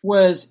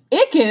was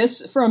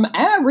Ickis from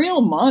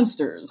Real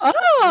Monsters.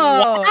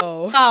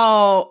 Oh.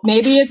 Oh.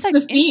 Maybe it's the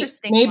feet.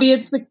 Maybe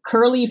it's the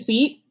curly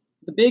feet,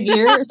 the big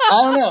ears. I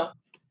don't know.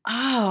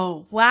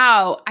 Oh,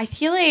 wow. I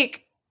feel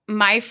like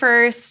my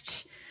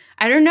first,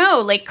 I don't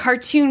know, like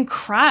cartoon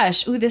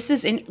crush. Ooh, this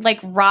is like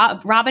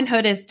Robin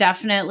Hood is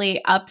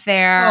definitely up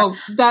there. Oh,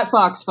 that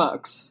Fox.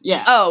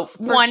 Yeah. Oh,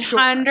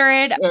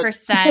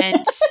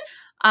 100%.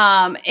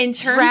 In terms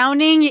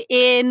Drowning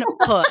in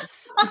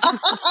Puss.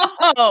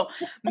 Oh,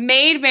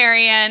 Maid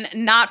Marian,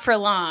 not for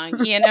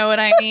long. You know what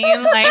I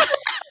mean? Like,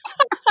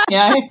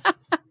 yeah,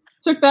 I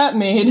took that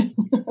maid.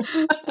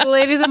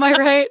 Ladies, am I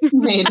right?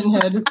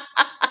 Maidenhead.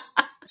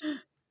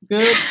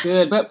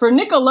 Good. But for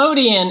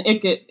Nickelodeon,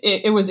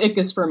 it was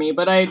Ickis for me.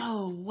 But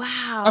oh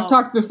wow, I've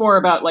talked before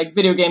about like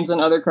video games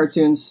and other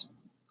cartoons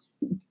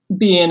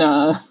being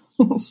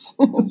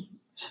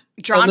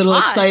drawn a little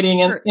hot. exciting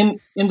in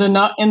the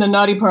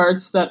naughty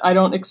parts that I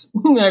don't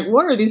like.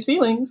 What are these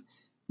feelings?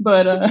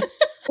 But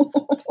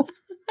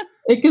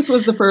Ickis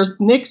was the first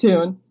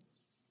Nicktoon.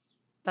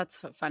 That's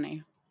so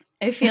funny.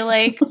 I feel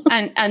like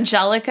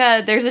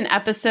Angelica, there's an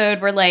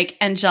episode where like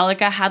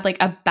Angelica had like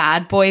a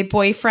bad boy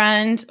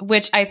boyfriend,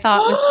 which I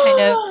thought was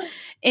kind of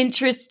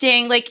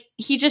interesting. Like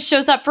he just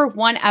shows up for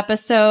one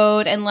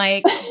episode and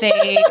like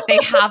they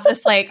have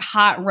this like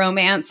hot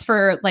romance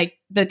for like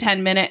the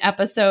 10-minute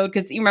episode,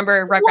 because you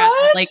remember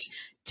Rugrats had like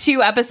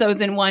 2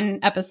 episodes in one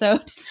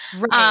episode.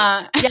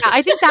 Right. Yeah,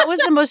 I think that was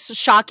the most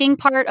shocking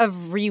part of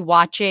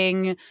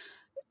rewatching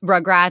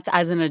Rugrats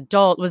as an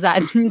adult, was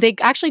that they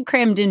actually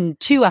crammed in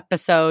 2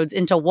 episodes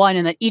into one,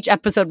 and that each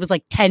episode was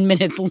like 10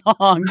 minutes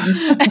long.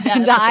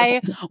 And I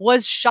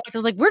was shocked. I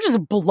was like, we're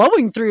just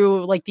blowing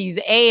through like these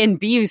A and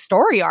B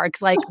story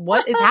arcs. Like,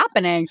 what is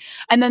happening?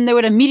 And then they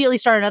would immediately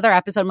start another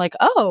episode. I'm like,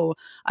 oh,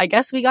 I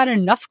guess we got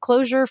enough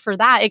closure for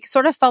that. It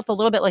sort of felt a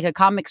little bit like a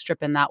comic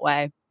strip in that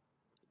way.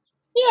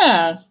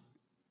 Yeah.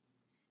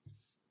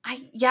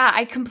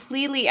 I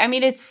completely, I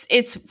mean, it's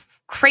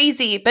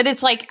crazy, but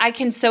it's like I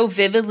can so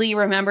vividly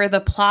remember the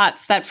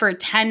plots that for a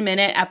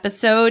 10-minute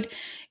episode,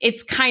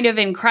 it's kind of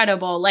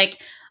incredible. Like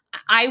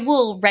I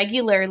will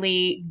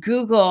regularly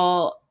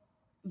Google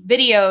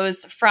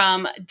videos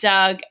from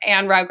Doug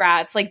and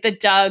Rugrats, like the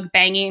Doug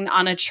banging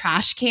on a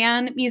trash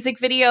can music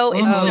video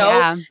is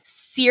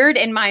seared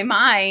in my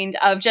mind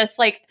of just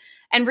like,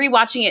 and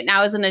rewatching it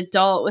now as an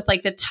adult with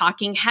like the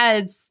Talking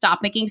Heads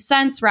Stop Making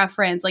Sense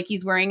reference, like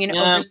he's wearing an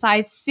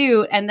oversized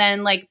suit, and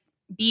then like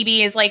BB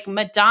is like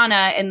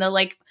Madonna in the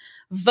like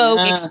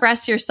Vogue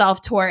Express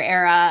Yourself tour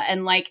era,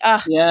 and like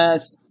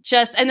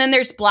just, and then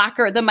there's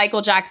the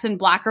Michael Jackson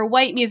Black or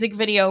White music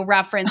video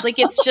reference. Like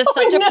it's just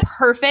such a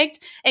perfect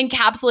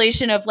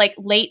encapsulation of like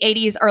late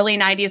 80s, early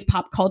 90s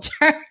pop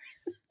culture.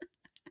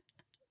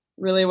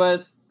 Really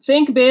was.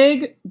 Think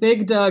big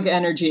Doug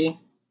energy.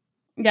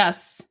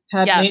 Yes.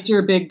 Had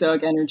major Big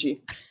Doug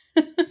energy.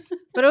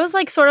 But it was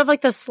like sort of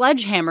like the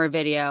Sledgehammer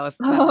video, if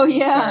memory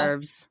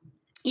serves.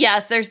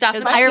 Yes, there's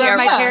definitely. I remember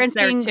my parents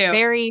being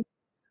very.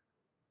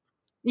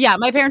 Yeah,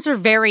 my parents were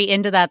very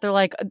into that. They're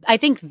like, I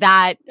think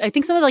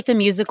some of like the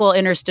musical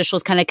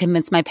interstitials kind of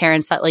convinced my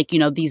parents that like, you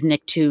know, these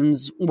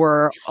Nicktoons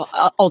were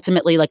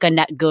ultimately like a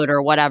net good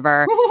or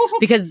whatever.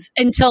 Because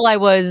until I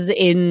was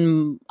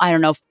in, I don't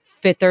know,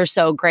 5th or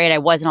so grade, I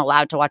wasn't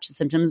allowed to watch The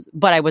Simpsons,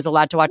 but I was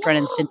allowed to watch Ren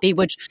and Stimpy,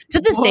 which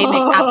to this day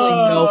makes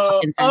absolutely no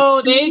fucking sense.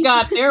 Oh, they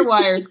got their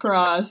wires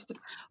crossed.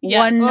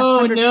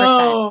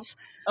 100%.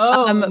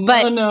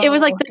 It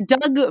was like the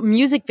Doug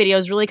music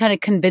videos really kind of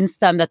convinced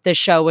them that this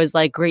show was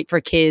like great for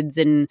kids,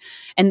 and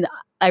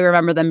I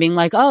remember them being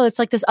like, oh, it's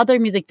like this other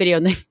music video,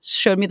 and they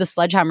showed me the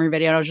Sledgehammer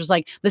video, and I was just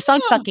like, the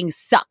song fucking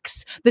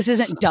sucks. This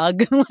isn't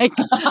Doug. Like,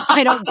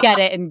 I don't get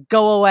it, and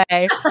go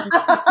away.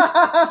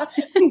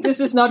 This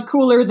is not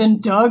cooler than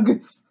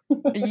Doug.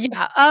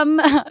 Yeah.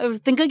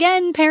 Think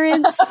again,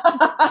 parents.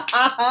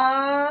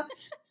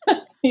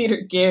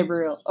 Peter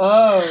Gabriel.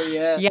 Oh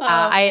yeah.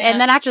 Yeah.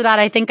 And then after that,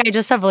 I think I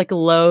just have like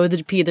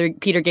loathed Peter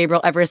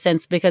Gabriel ever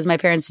since, because my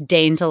parents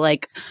deigned to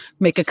like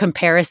make a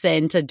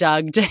comparison to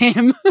Doug to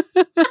him.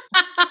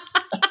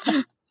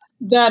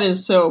 That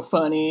is so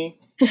funny.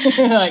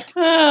 Like,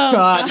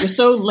 God, you're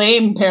so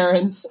lame,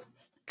 parents.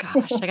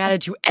 Gosh, I gotta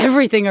do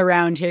everything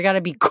around here.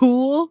 Gotta be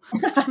cool.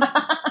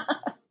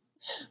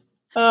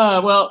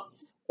 Well,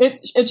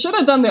 it should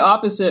have done the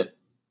opposite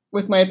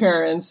with my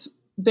parents.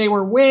 They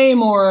were way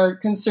more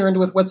concerned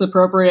with what's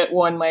appropriate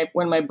when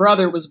my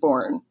brother was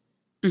born.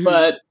 Mm-hmm.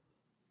 But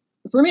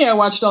for me, I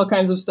watched all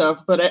kinds of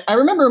stuff. But I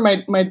remember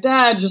my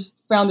dad just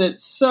found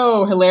it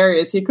so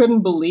hilarious. He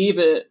couldn't believe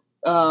it.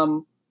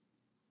 And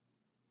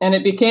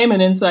it became an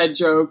inside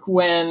joke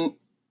when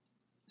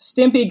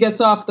Stimpy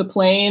gets off the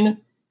plane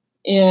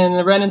in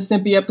the Ren and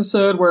Stimpy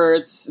episode where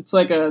it's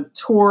like a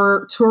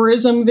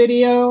tourism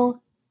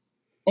video.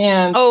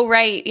 And oh,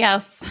 right.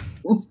 Yes.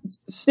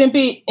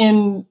 Stimpy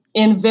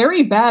in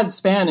very bad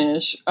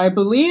Spanish, I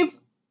believe,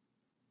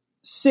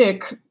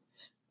 sick,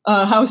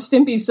 how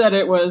Stimpy said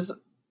it was,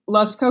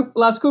 las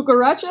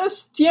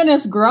cucarachas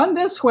tienes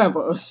grandes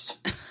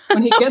huevos,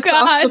 when he gets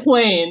off the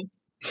plane.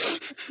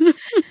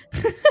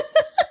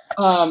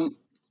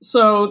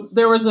 So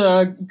there was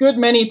a good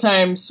many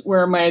times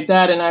where my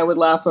dad and I would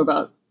laugh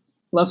about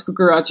Las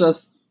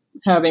Cucarachas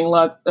having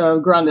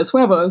grandes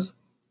huevos.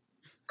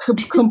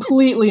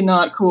 Completely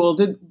not cool.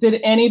 Did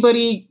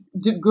anybody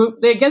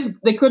I guess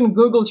they couldn't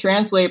Google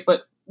Translate,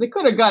 but they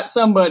could have got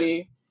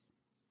somebody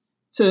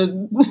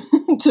to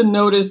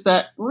notice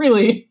that.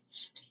 Really,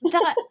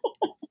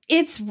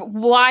 it's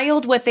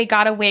wild what they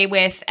got away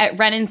with at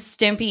Ren and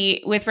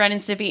Stimpy, with Ren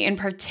and Stimpy in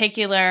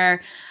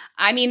particular.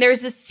 I mean,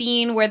 there's a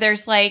scene where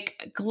there's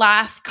like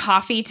glass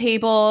coffee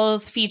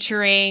tables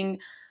featuring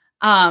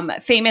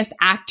famous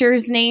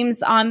actors'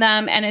 names on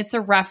them, and it's a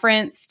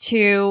reference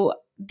to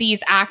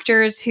these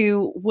actors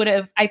who would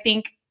have, I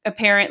think,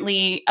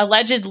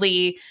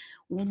 allegedly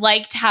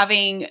liked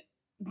having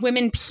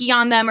women pee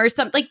on them or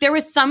something. Like there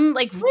was some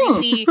like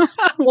really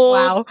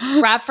old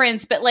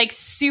reference, but like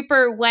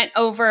super went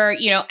over,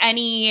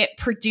 any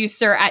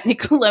producer at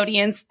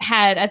Nickelodeon's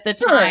head at the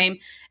time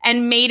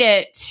and made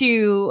it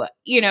to,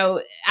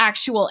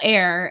 actual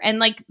air. And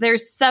like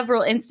there's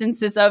several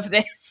instances of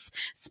this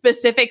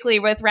specifically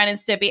with Ren and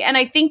Stimpy. And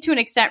I think to an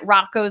extent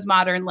Rocko's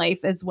Modern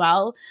Life as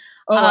well.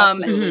 Oh,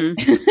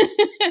 absolutely.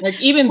 Like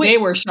even they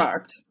were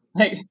shocked.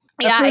 Like,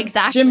 yeah,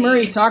 exactly. Jim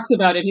Murray talks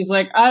about it. He's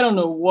like, I don't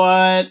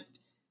know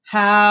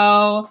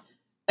how.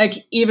 Like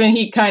even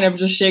he kind of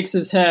just shakes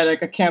his head.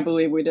 Like I can't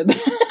believe we did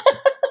that.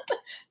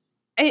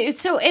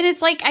 So, and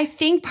it's like I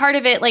think part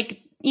of it,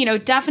 like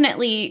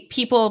definitely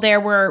people there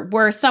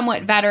were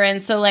somewhat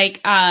veterans. So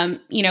like,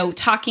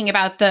 talking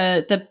about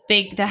the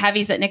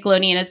heavies at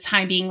Nickelodeon at the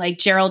time being like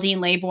Geraldine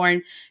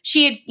Laybourne,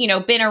 she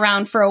had, been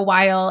around for a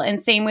while,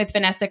 and same with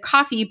Vanessa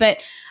Coffey. But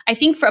I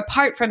think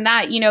apart from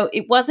that,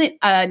 it wasn't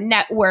a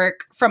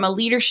network from a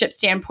leadership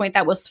standpoint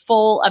that was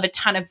full of a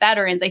ton of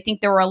veterans. I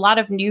think there were a lot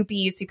of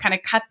newbies who kind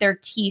of cut their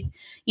teeth,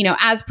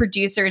 as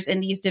producers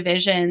in these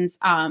divisions,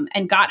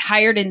 and got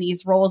hired in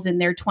these roles in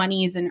their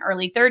 20s and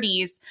early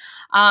 30s.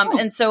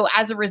 And so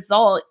as a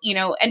result,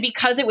 and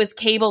because it was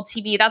cable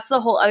TV, that's the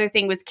whole other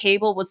thing, was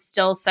cable was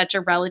still such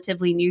a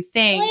relatively new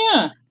thing. Oh,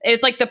 yeah.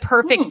 It's like the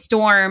perfect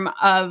storm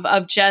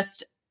of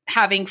just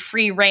having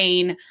free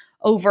reign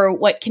over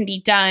what can be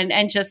done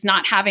and just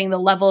not having the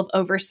level of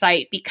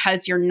oversight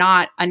because you're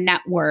not a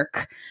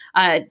network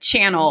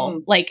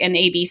channel like an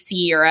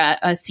ABC or a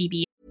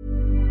CBS.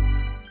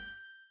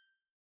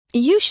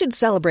 You should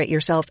celebrate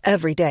yourself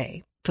every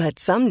day, but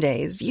some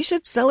days you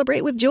should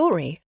celebrate with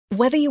jewelry.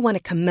 Whether you want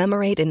to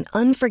commemorate an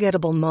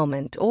unforgettable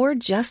moment or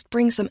just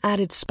bring some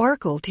added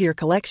sparkle to your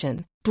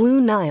collection, Blue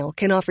Nile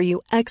can offer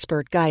you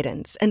expert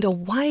guidance and a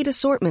wide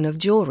assortment of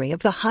jewelry of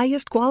the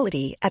highest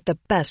quality at the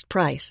best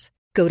price.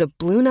 Go to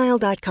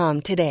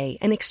BlueNile.com today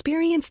and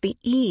experience the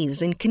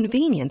ease and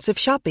convenience of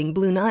shopping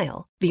Blue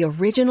Nile, the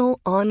original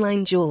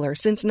online jeweler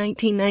since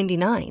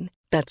 1999.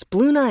 That's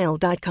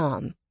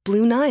BlueNile.com.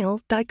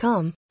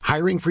 BlueNile.com.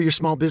 Hiring for your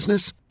small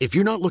business? If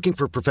you're not looking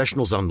for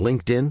professionals on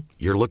LinkedIn,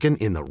 you're looking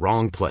in the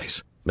wrong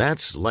place.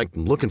 That's like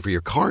looking for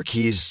your car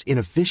keys in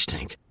a fish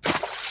tank.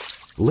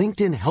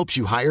 LinkedIn helps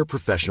you hire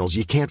professionals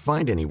you can't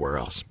find anywhere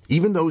else,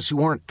 even those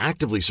who aren't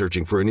actively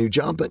searching for a new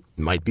job but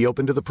might be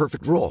open to the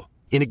perfect role.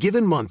 In a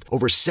given month,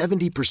 over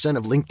 70%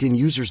 of LinkedIn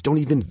users don't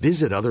even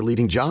visit other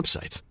leading job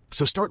sites.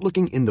 So start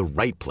looking in the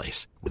right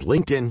place. With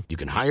LinkedIn, you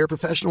can hire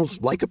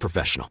professionals like a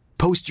professional.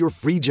 Post your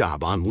free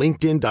job on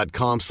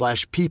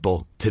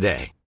linkedin.com/people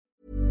today.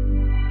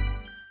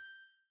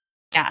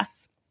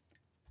 Yes.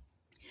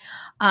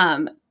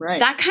 Right.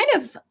 That kind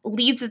of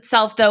leads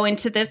itself, though,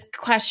 into this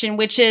question,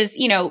 which is,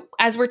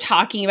 as we're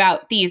talking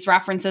about these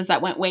references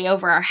that went way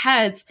over our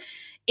heads,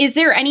 is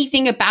there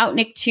anything about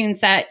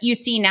Nicktoons that you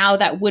see now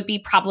that would be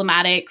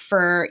problematic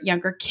for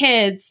younger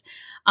kids?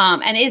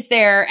 And is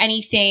there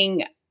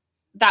anything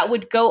that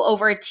would go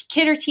over a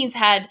kid or teen's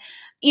head,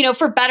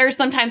 for better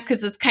sometimes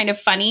because it's kind of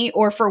funny,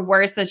 or for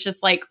worse, that's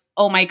just like,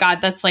 oh my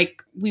God, that's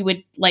like, we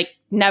would like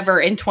never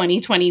in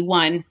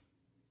 2021.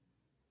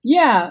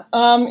 Yeah.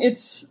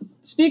 It's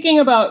speaking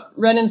about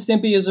Ren and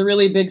Stimpy is a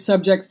really big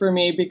subject for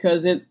me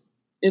because it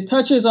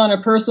touches on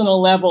a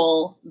personal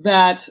level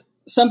that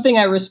something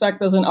I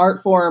respect as an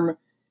art form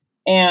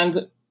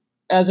and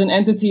as an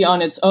entity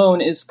on its own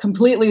is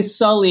completely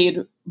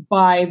sullied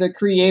by the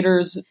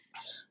creator's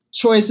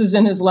choices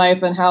in his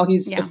life and how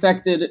he's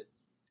affected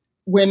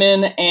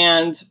women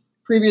and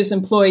previous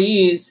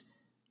employees.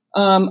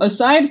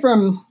 Aside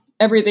from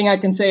everything I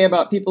can say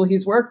about people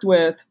he's worked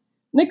with,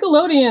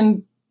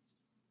 Nickelodeon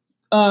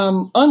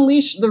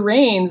unleashed the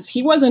reins.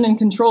 He wasn't in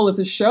control of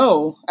his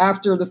show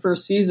after the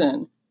first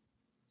season.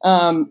 He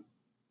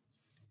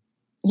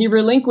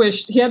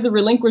had to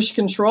relinquish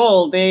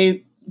control.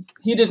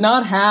 He did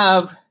not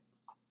have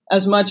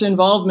as much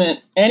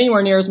involvement,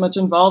 anywhere near as much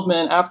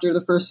involvement after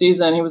the first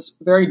season. He was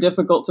very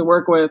difficult to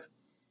work with.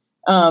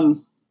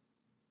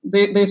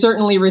 They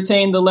certainly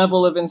retained the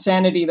level of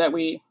insanity that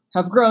we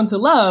have grown to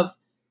love.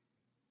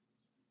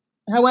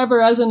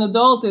 However, as an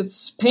adult,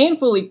 it's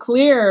painfully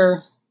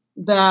clear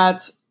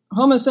that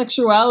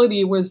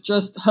homosexuality was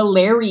just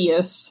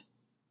hilarious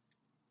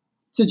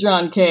to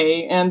John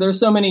K. And there's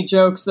so many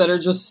jokes that are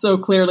just so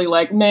clearly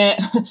like, man,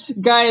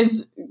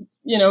 guys,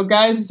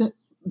 guys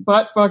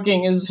butt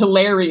fucking is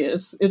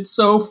hilarious. It's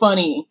so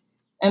funny.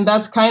 And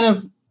that's kind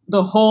of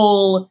the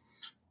whole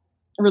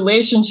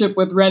relationship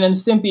with Ren and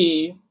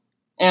Stimpy.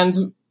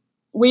 And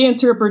we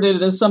interpreted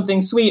it as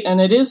something sweet,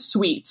 and it is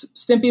sweet.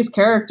 Stimpy's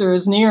character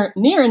is near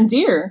and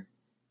dear.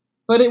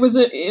 But it was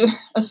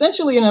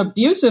essentially an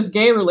abusive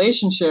gay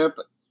relationship.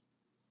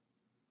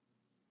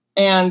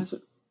 And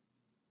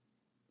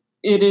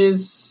it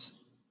is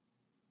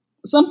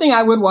something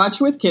I would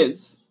watch with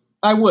kids.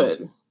 I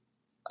would.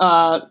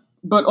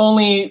 But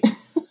only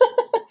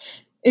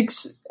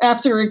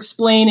after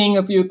explaining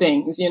a few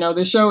things.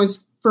 The show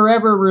is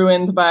forever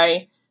ruined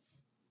by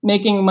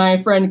making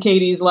my friend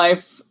Katie's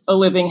life a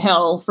living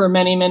hell for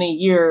many, many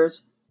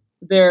years.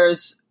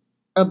 There's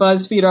a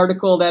BuzzFeed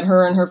article that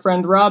her and her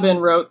friend Robin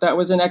wrote that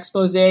was an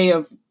expose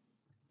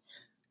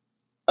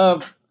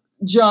of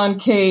John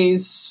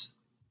K's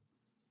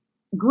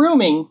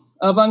grooming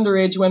of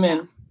underage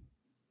women.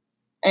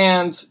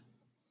 And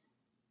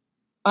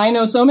I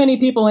know so many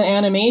people in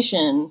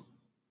animation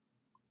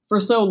for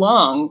so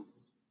long.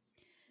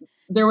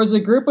 There was a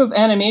group of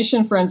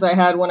animation friends I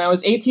had when I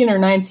was 18 or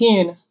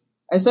 19.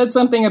 I said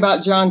something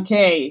about John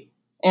K.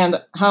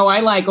 and how I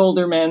like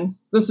older men.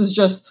 This is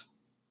just,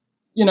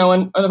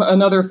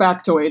 another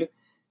factoid.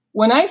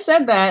 When I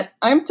said that,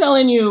 I'm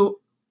telling you,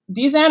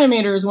 these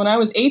animators, when I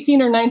was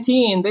 18 or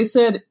 19, they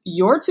said,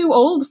 "You're too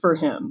old for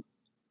him."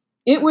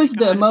 It was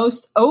the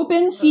most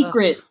open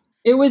secret.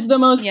 It was the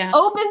most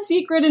open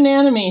secret in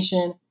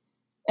animation.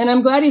 And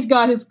I'm glad he's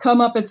got his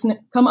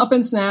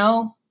comeuppance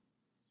now.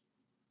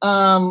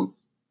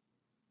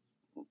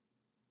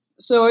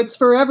 So it's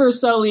forever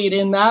sullied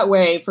in that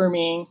way for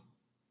me.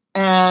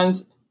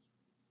 And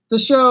the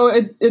show,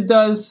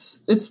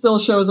 it still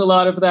shows a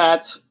lot of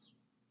that.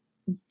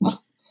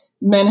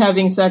 Men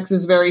having sex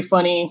is very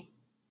funny.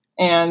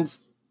 And,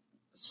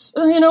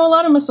 a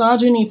lot of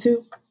misogyny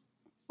too.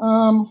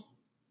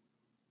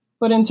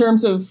 But in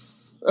terms of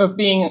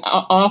being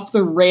off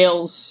the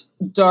rails,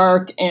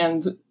 dark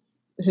and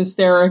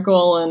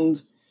hysterical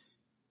and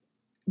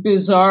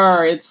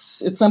bizarre,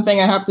 it's something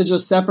I have to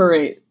just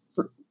separate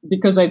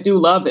because I do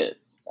love it.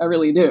 I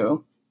really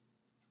do.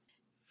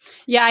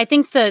 Yeah, I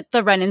think that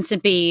the Ren and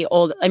Stimpy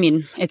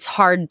it's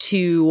hard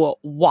to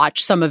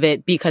watch some of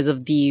it because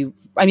of the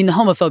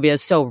homophobia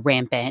is so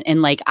rampant.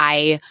 And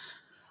I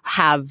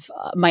have,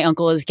 my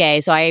uncle is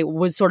gay, so I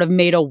was sort of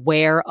made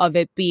aware of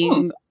it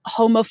being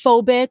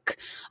homophobic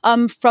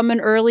from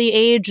an early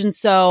age, and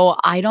so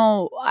I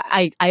don't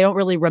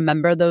really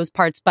remember those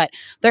parts, but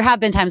there have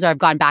been times where I've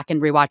gone back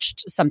and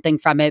rewatched something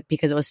from it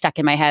because it was stuck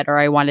in my head, or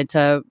I wanted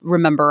to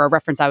remember a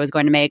reference I was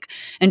going to make,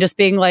 and just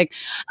being like,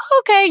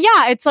 okay,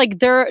 yeah, it's like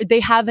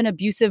they have an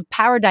abusive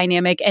power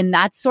dynamic, and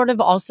that's sort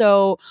of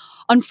also,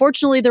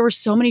 unfortunately, there were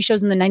so many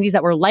shows in the 90s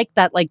that were like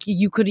that. Like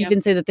you could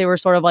even say that they were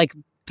sort of like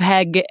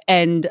Peg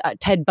and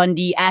Ted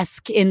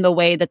Bundy-esque in the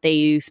way that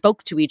they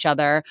spoke to each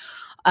other.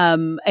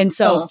 And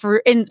so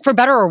for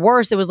better or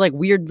worse, it was like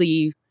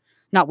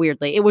not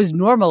weirdly, it was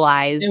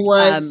normalized. It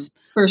was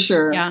for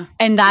sure. Yeah.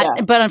 And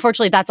but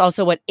unfortunately that's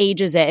also what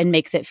ages it and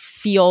makes it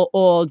feel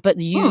old, but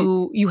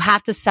you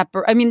have to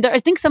separate. I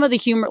think some of the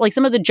humor, like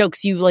some of the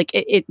jokes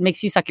it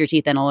makes you suck your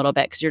teeth in a little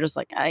bit. Cause you're just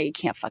like, I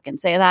can't fucking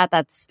say that.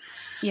 That's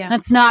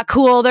not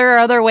cool. There are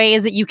other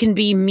ways that you can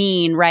be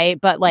mean.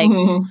 Right. But like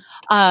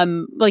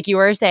you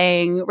were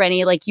saying,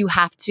 Rennie, like you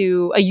have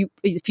to,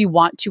 if you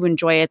want to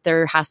enjoy it,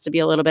 there has to be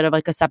a little bit of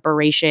like a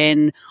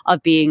separation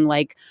of being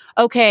like,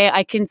 okay,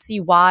 I can see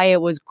why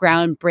it was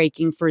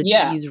groundbreaking for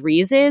these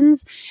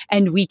reasons.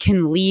 And we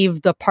can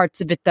leave the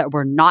parts of it that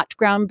were not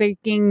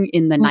groundbreaking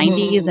in the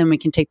 90s, and we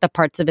can take the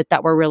parts of it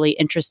that were really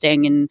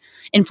interesting and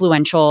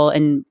influential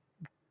and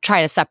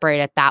try to separate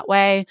it that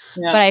way.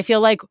 Yeah. But I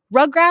feel like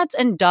Rugrats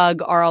and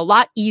Doug are a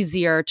lot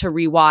easier to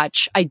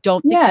rewatch. I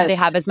don't think that they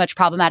have as much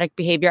problematic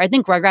behavior. I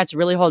think Rugrats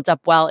really holds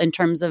up well in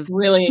terms of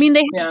really.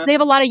 They have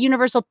a lot of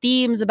universal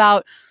themes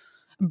about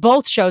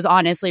both shows,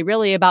 honestly,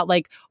 really about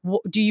like,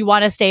 do you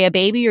want to stay a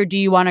baby or do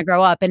you want to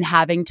grow up, and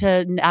having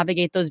to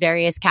navigate those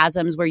various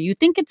chasms where you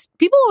think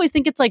people always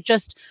think it's like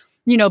just,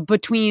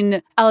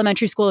 between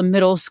elementary school and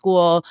middle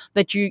school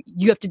that you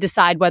have to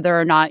decide whether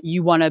or not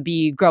you want to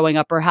be growing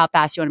up or how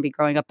fast you want to be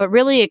growing up. But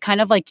really it kind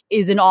of like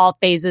is in all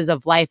phases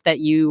of life that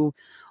you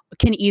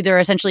can either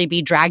essentially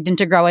be dragged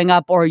into growing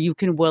up or you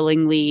can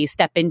willingly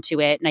step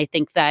into it. And I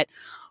think that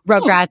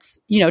Rugrats,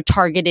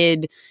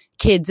 targeted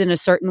kids in a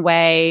certain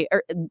way,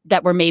 or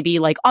that were maybe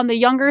like on the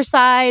younger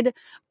side,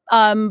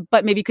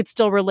 but maybe could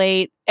still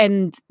relate.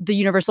 And the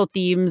universal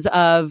themes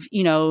of,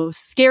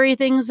 scary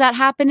things that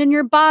happen in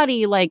your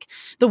body, like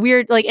the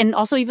weird, like, and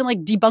also even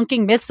like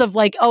debunking myths of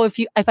like, oh, if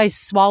I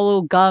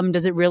swallow gum,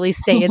 does it really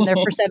stay in there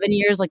for 7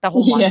 years? Like the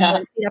whole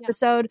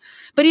episode.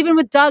 But even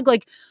with Doug,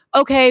 like,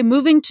 okay,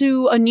 moving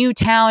to a new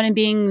town and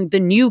being the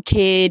new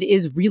kid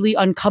is really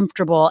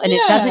uncomfortable, and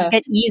it doesn't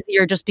get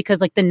easier just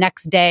because like the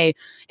next day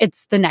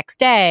it's the next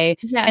day.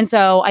 Yes. And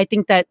so I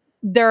think that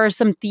there are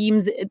some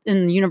themes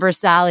in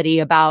universality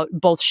about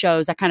both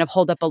shows that kind of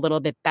hold up a little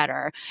bit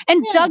better.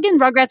 And Doug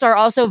and Rugrats are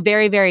also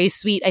very, very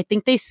sweet. I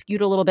think they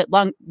skewed a little bit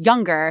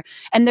younger.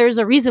 And there's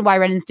a reason why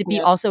Ren and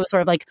Stimpy also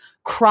sort of like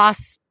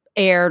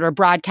aired or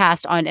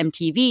broadcast on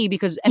MTV,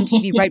 because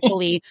MTV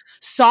rightfully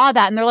saw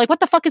that and they're like, what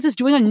the fuck is this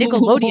doing on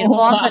Nickelodeon? It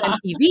belongs on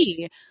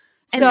MTV.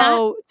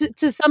 So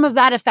to some of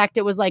that effect,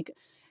 it was like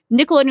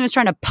Nickelodeon was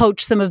trying to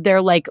poach some of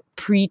their like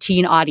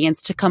preteen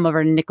audience to come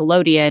over to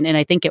Nickelodeon, and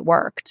I think it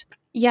worked.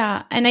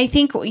 Yeah. And I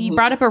think you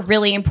brought up a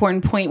really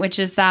important point, which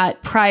is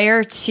that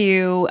prior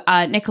to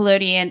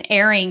Nickelodeon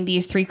airing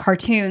these 3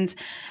 cartoons,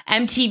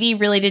 MTV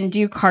really didn't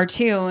do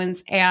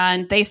cartoons,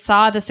 and they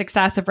saw the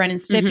success of Ren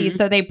and Stimpy.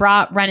 So they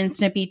brought Ren and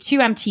Stimpy to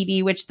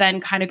MTV, which then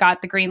kind of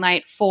got the green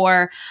light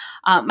for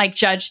Mike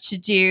Judge to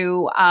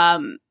do,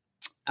 oh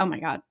my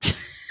God,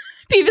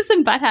 Beavis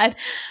and Butthead.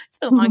 It's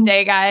been a long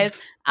day, guys.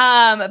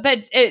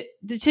 But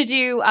to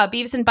do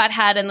Beavis and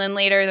Butthead, and then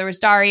later there was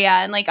Daria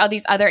and like all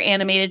these other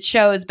animated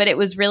shows, but it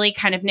was really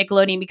kind of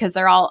Nickelodeon, because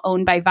they're all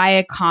owned by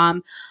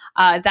Viacom,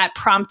 that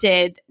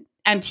prompted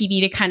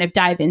MTV to kind of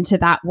dive into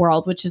that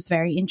world, which is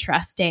very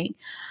interesting.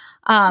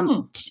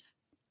 That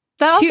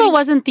also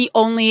wasn't the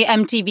only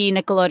MTV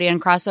Nickelodeon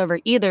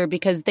crossover either,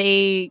 because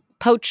they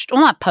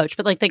not poached,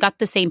 but like they got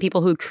the same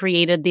people who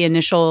created the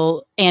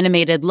initial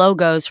animated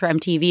logos for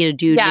MTV to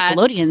do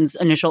Nickelodeon's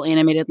initial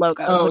animated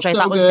logos, which I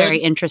thought was very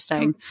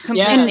interesting.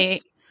 Completely.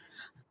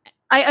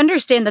 I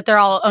understand that they're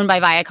all owned by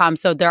Viacom,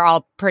 so they're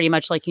all pretty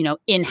much like,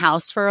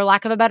 in-house for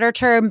lack of a better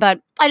term.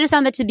 But I just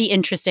found that to be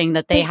interesting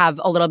that they have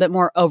a little bit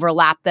more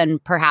overlap than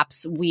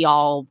perhaps we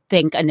all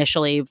think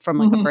initially from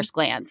like a first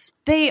glance.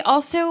 They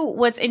also,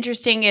 what's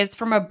interesting is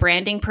from a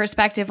branding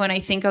perspective, when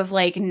I think of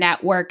like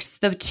networks,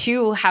 the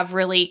two have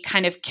really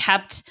kind of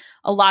kept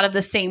a lot of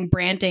the same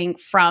branding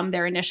from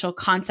their initial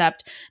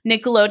concept.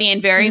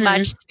 Nickelodeon very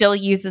much still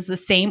uses the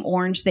same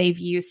orange they've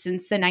used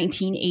since the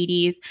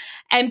 1980s.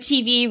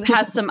 MTV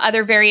has some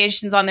other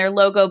variations on their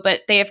logo,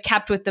 but they have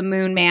kept with the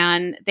Moon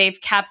Man.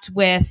 They've kept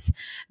with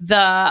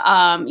the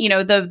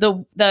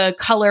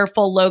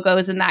colorful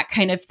logos and that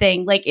kind of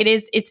thing. Like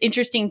it's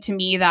interesting to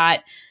me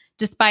that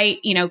despite,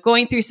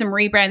 going through some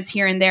rebrands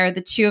here and there,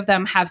 the two of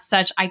them have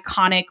such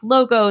iconic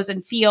logos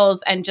and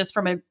feels, and just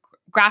from a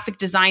graphic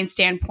design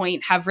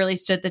standpoint have really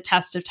stood the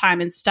test of time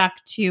and stuck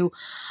to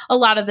a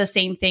lot of the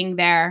same thing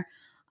there.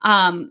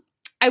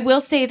 I will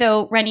say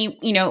though, Rennie,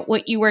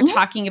 what you were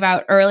talking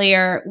about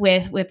earlier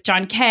with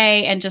John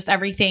Kay and just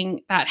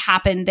everything that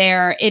happened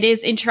there, it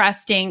is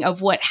interesting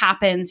of what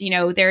happens.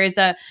 There is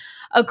a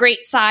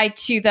great side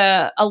to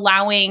the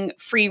allowing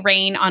free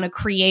reign on a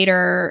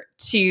creator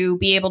to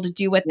be able to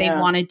do what they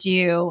want to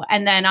do.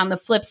 And then on the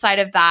flip side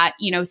of that,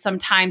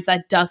 sometimes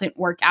that doesn't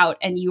work out,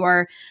 and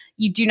you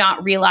do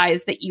not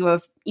realize that you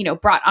have,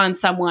 brought on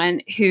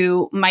someone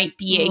who might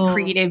be a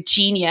creative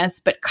genius,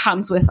 but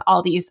comes with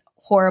all these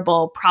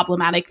horrible,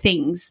 problematic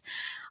things.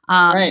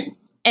 Right.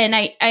 And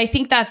I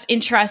think that's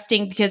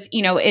interesting because,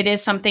 it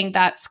is something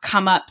that's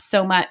come up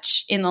so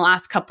much in the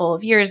last couple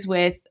of years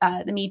with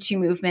the Me Too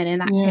movement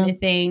and that kind of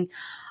thing.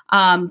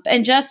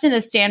 And just in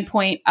a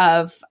standpoint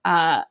of,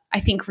 I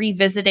think,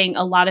 revisiting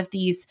a lot of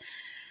these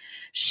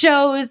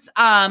shows,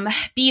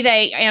 be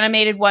they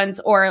animated ones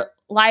or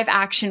live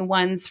action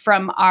ones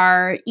from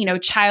our,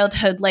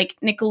 childhood, like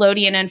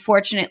Nickelodeon.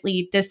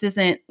 Unfortunately, this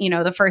isn't,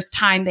 the first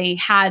time they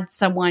had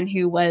someone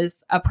who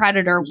was a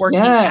predator working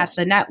at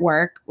the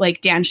network, like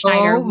Dan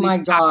Schneider,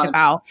 we talked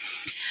about.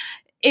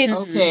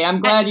 Okay,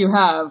 I'm glad you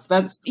have.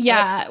 I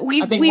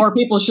think more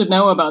people should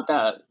know about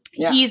that.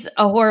 Yeah. He's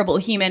a horrible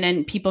human,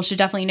 and people should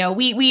definitely know.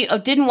 We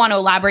didn't want to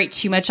elaborate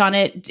too much on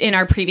it in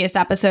our previous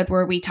episode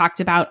where we talked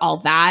about all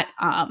that.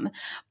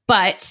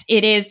 But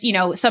it is,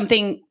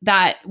 something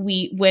that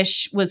we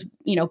wish was,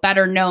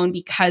 better known,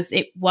 because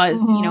it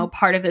was,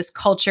 part of this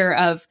culture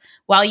of,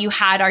 while you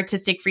had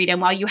artistic freedom,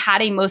 while you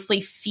had a mostly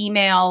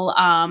female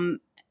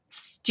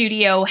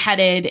studio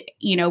headed,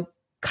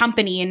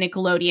 company in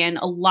Nickelodeon,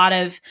 a lot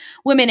of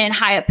women in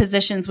high up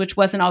positions, which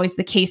wasn't always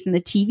the case in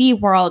the TV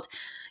world.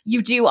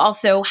 You do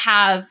also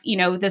have,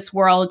 this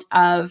world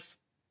of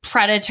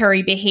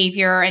predatory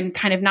behavior and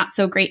kind of not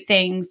so great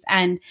things.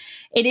 And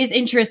it is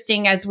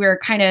interesting as we're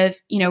kind of,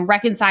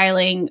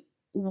 reconciling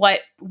what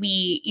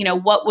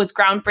what was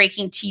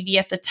groundbreaking TV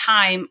at the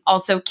time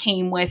also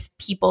came with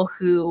people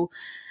who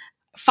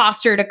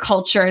fostered a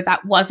culture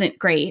that wasn't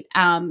great.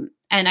 I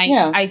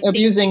think,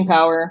 abusing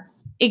power.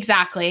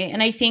 Exactly.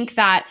 And I think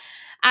that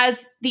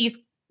as these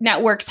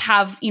networks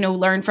have,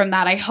 learned from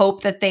that, I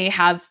hope that they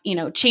have,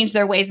 changed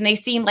their ways. And they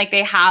seem like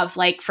they have,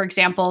 like, for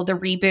example, the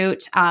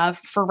reboot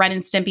for Ren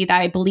and Stimpy that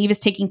I believe is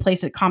taking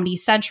place at Comedy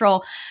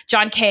Central.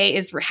 John Kay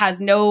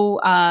has no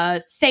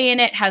say in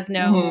it, has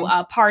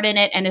no part in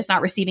it, and is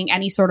not receiving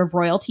any sort of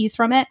royalties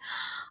from it.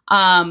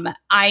 The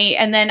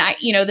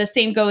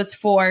same goes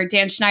for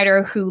Dan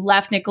Schneider, who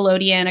left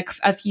Nickelodeon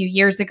a few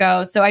years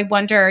ago. So I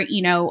wonder,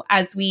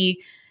 as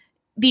we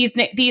these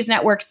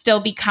networks still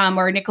become,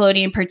 or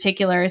Nickelodeon in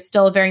particular, is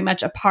still very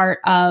much a part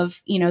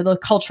of, the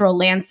cultural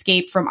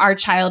landscape from our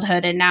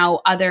childhood and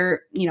now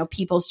other,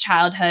 people's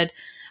childhood.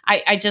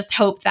 I just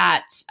hope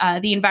that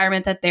the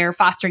environment that they're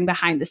fostering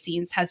behind the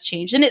scenes has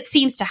changed, and it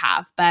seems to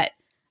have, but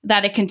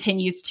that it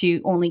continues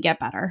to only get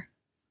better.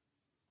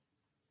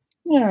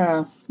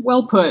 Yeah,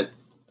 well put.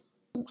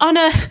 On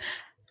a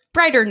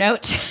brighter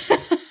note,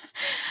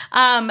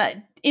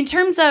 in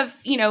terms of,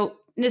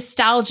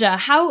 nostalgia,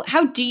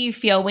 how do you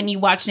feel when you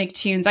watch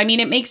Nicktoons? I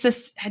mean,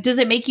 does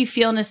it make you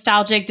feel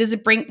nostalgic? Does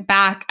it bring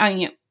back,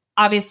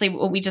 obviously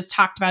what we just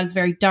talked about is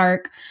very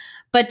dark,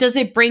 but does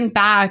it bring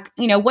back,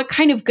 what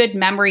kind of good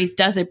memories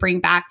does it bring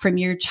back from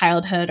your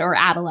childhood or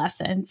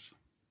adolescence?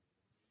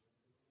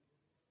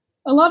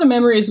 A lot of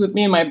memories with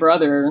me and my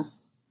brother,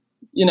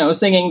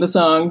 singing the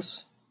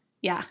songs.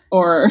 Yeah.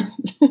 Or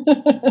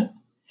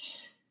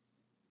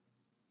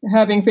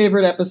having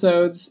favorite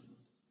episodes.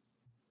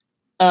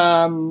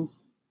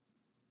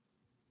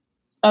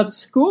 At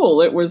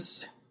school, it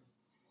was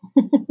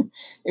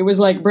it was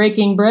like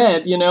breaking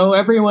bread,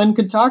 everyone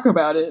could talk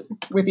about it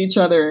with each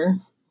other.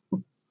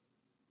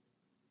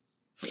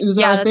 It was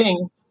our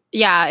thing.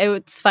 Yeah,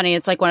 it's funny.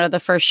 It's like one of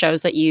the first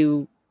shows that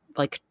you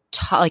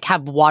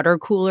have water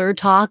cooler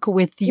talk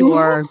with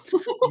your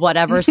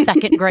whatever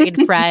second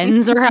grade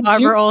friends or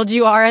however old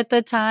you are at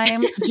the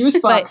time. Juice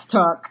box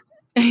talk.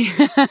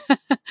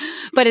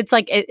 But it's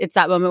like it's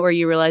that moment where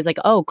you realize like,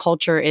 oh,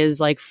 culture is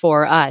like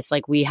for us,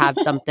 like we have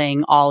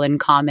something all in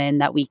common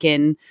that we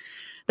can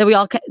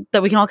all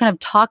kind of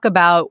talk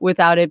about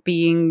without it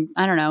being,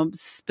 I don't know,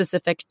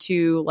 specific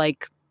to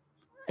like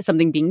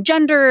something being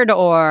gendered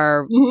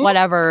or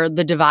whatever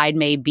the divide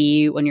may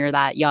be when you're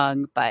that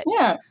young. But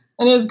yeah,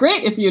 and it was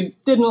great if you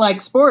didn't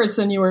like sports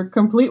and you were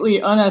completely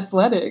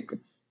unathletic.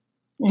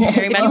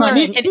 Very much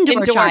an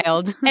indoor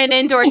child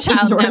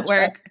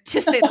network,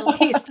 to say the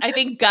least. I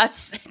think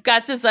Guts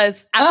is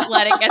as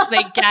athletic as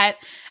they get.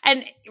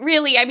 And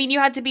really, I mean, you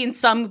had to be in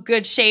some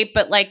good shape,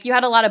 but like you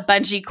had a lot of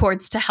bungee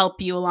cords to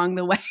help you along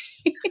the way.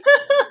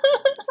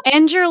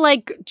 And your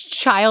like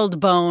child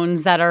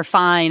bones that are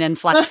fine and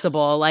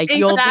flexible. Like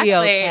you'll be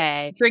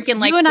okay. Drinking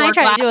like you and I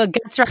try to do a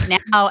Guts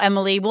right now,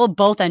 Emily. We'll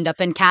both end up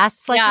in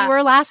casts like we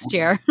were last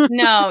year.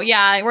 No,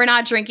 yeah, we're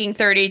not drinking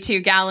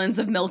 32 gallons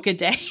of milk a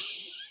day.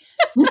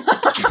 Even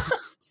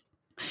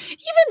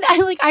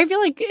that, I feel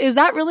like, is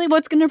that really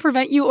what's going to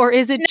prevent you, or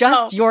is it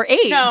just your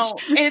age? No,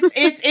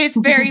 it's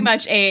very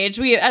much age.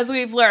 As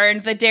we've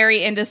learned, the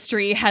dairy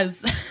industry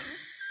has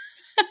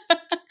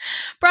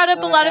brought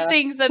up a lot of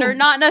things that are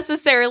not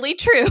necessarily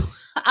true.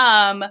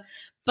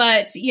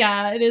 But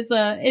yeah,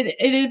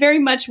 it very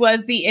much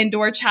was the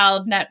indoor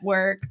child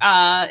network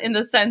in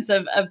the sense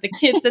of the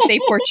kids that they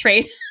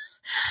portrayed.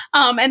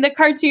 And the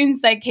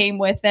cartoons that came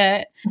with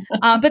it.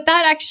 But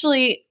that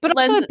actually... But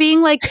also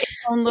being like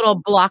its own little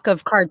block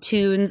of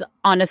cartoons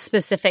on a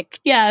specific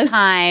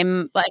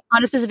time, like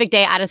on a specific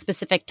day at a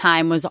specific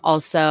time was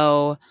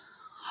also...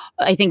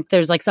 I think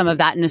there's like some of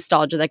that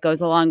nostalgia that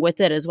goes along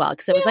with it as well.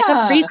 Because it was like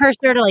a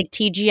precursor to like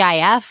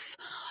TGIF.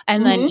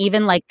 And then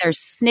even like their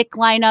Snick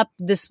lineup,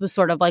 this was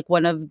sort of like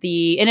one of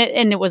the,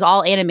 and it was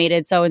all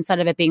animated. So instead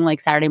of it being like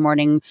Saturday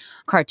morning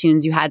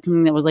cartoons, you had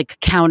something that was like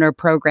counter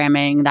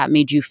programming that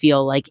made you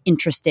feel like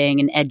interesting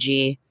and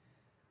edgy.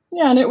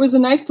 Yeah, and it was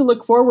nice to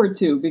look forward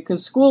to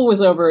because school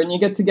was over and you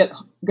get to get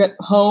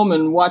home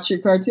and watch your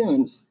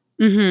cartoons.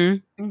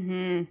 Mm-hmm.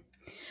 Mm-hmm.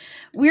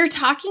 We were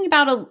talking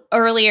about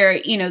earlier,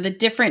 the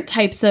different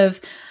types of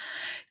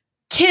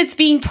kids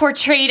being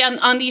portrayed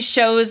on these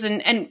shows.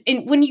 And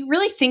when you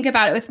really think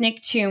about it with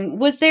Nicktoon,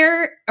 was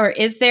there or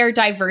is there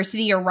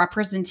diversity or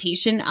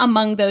representation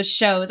among those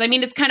shows? I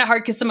mean, it's kind of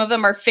hard because some of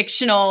them are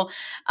fictional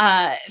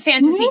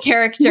fantasy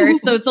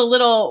characters. So it's a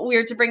little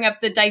weird to bring up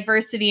the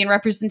diversity and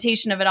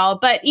representation of it all.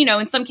 But,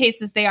 in some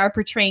cases they are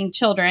portraying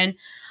children.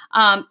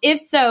 If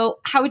so,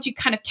 how would you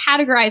kind of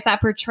categorize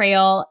that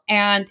portrayal?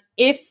 And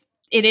if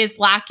it is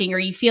lacking or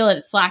you feel that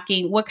it's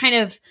lacking, what kind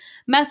of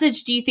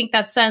message do you think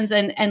that sends?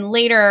 And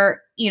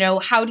later,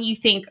 how do you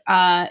think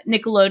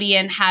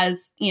Nickelodeon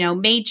has,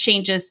 made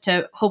changes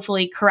to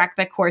hopefully correct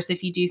that course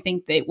if you do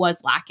think that it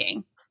was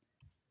lacking?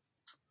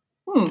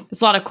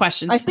 It's a lot of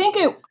questions. I think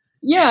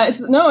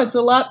it's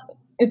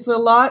a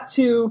lot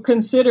to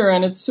consider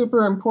and it's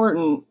super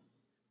important.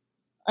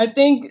 I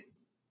think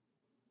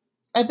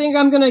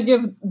I'm going to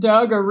give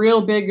Doug a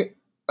real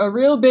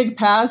big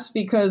pass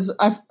because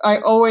I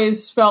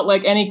always felt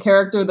like any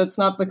character that's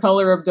not the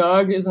color of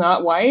Doug is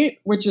not white,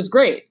 which is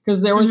great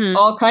because there was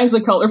all kinds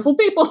of colorful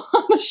people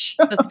on the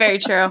show. That's very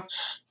true.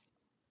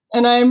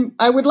 And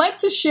I would like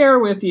to share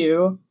with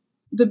you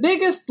the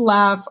biggest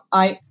laugh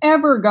I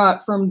ever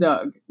got from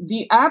Doug.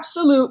 The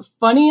absolute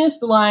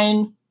funniest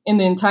line in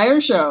the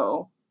entire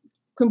show,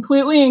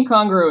 completely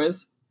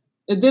incongruous.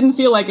 It didn't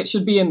feel like it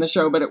should be in the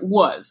show, but it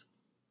was.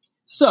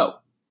 So,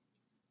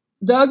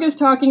 Doug is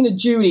talking to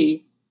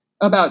Judy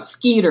about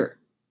Skeeter.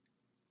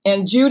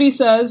 And Judy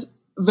says,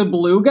 the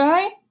blue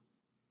guy?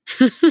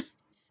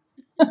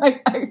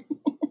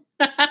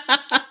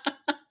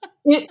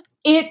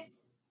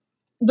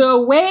 the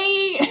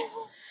way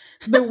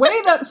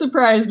that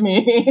surprised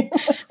me.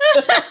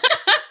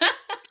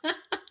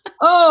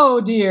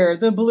 Oh dear,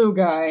 the blue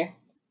guy.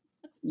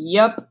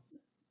 Yep.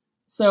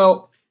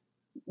 So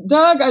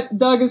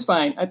Doug is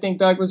fine. I think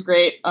Doug was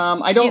great.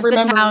 I don't remember.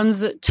 He's the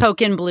town's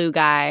token blue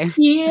guy.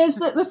 He is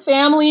the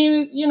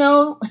family,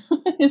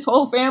 his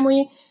whole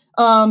family.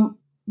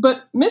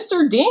 But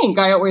Mr. Dink,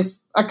 I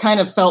kind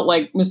of felt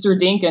like Mr.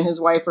 Dink and his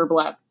wife are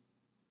black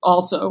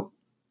also.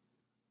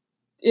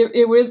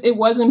 It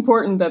was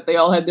important that they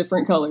all had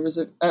different colors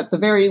at the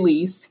very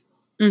least.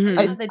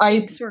 Mm-hmm. The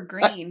Dinks were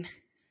green.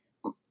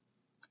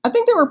 I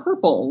think they were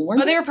purple,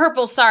 weren't they? They were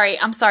purple. Sorry.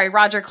 I'm sorry.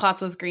 Roger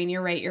Klotz was green.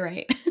 You're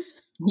right.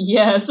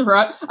 Yes.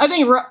 I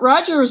think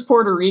Roger was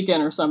Puerto Rican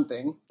or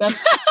something. That's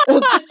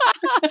No,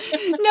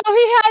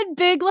 he had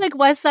big, like,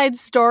 West Side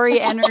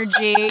Story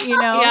energy,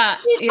 Yeah.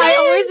 I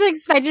always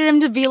expected him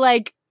to be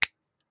like...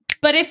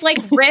 But if, like,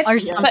 Riff... or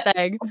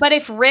something. But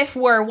if Riff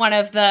were one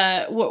of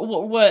the...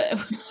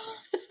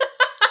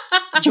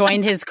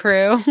 joined his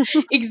crew.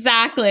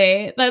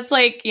 Exactly. That's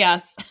like,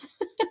 yes.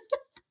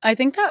 I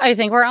think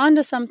we're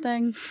onto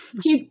something.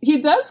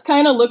 He does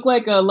kind of look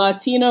like a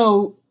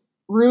Latino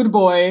rude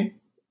boy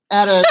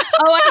at a.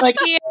 Oh, I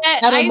see it.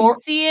 I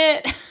see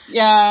it.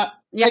 Yeah,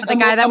 like the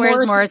guy that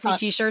wears Morrissey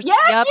t-shirts. Yeah,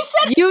 yep. you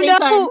said it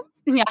Time.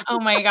 Yeah. Oh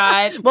my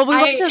God. Well,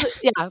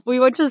 we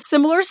went to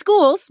similar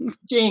schools.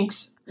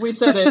 Jinx. We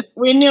said it.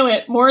 We knew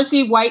it.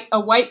 Morrissey a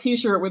white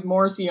t-shirt with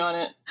Morrissey on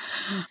it.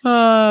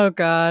 Oh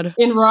God.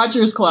 In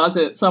Roger's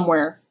closet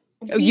somewhere.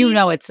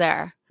 It's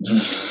there.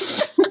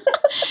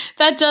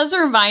 That does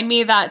remind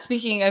me that,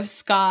 speaking of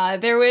ska,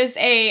 there was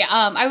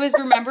I was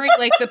remembering,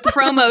 like, the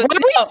promos.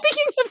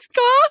 Speaking of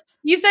ska?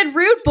 You said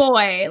rude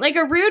boy, like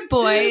a rude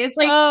boy. It's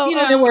like,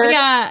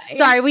 yeah.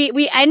 Sorry,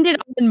 we ended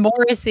on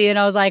Morrissey, and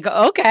I was like,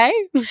 okay,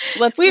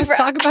 let's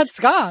talk about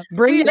ska.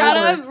 Bring it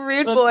out of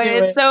rude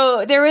boys.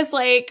 So there was,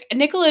 like,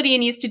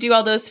 Nickelodeon used to do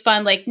all those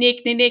fun, like,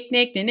 Nick.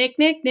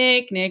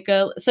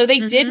 So they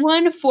did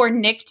one for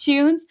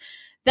Nicktoons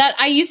that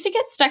I used to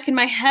get stuck in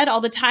my head all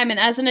the time. And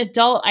as an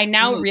adult, I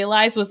now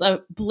realize was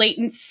a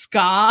blatant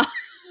ska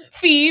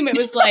theme. It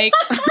was like,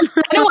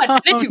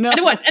 anyone, pick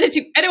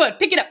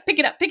it up,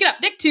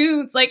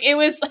 Nicktoons. Like, it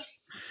was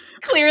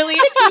clearly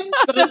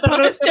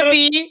supposed to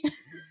be a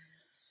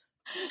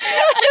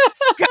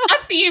ska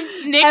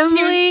theme Nicktoons.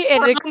 Emily,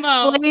 it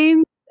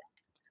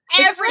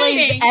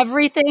explains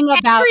everything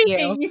about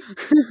you.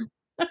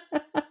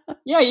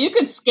 Yeah, you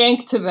could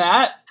skank to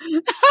that.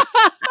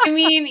 I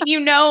mean,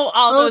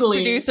 all those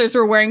producers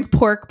were wearing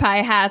pork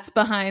pie hats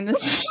behind the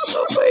scenes.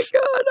 Oh my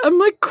God, I'm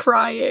like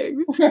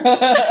crying.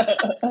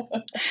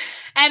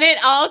 And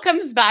it all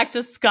comes back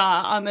to ska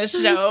on this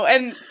show.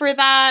 And for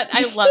that,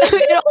 I love it.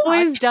 It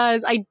always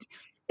does.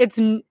 It's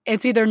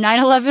either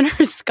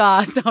 9/11 or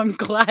ska, so I'm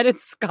glad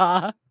it's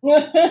ska.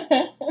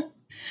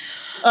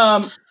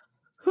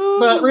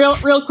 But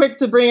real quick,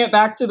 to bring it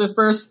back to the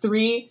first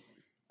three,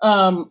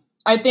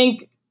 I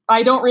think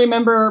I don't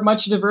remember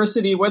much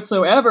diversity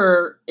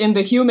whatsoever in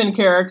the human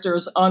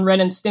characters on Ren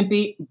and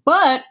Stimpy,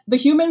 but the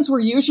humans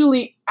were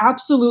usually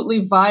absolutely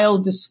vile,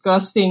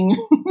 disgusting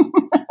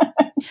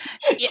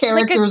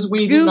characters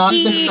we do not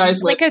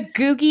sympathize with. Like a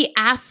googie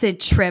acid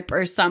trip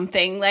or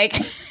something. Like,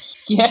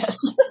 yes.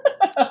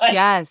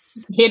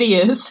 Yes.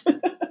 Hideous.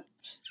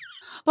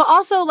 But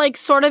also, like,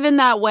 sort of in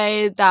that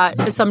way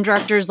that some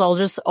directors, they'll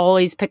just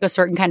always pick a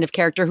certain kind of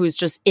character who's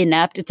just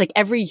inept. It's like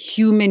every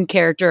human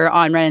character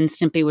on Ren and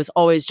Stimpy was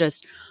always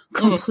just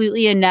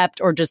completely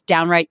inept or just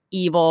downright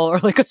evil or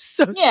like a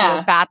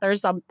sociopath or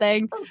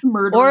something.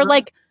 Murderer. Or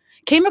like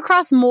came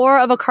across more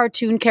of a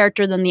cartoon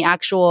character than the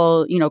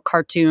actual,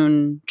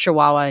 cartoon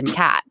Chihuahua and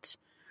cat.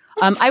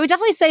 I would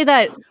definitely say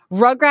that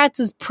Rugrats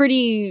is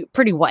pretty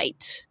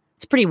white.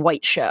 It's a pretty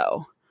white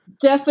show.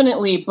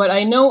 Definitely. But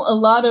I know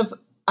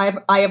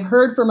I have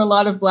heard from a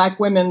lot of Black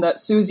women that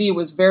Susie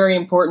was very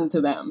important to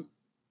them.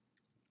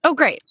 Oh,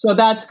 great. So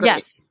that's great.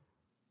 Yes.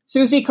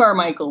 Susie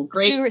Carmichael.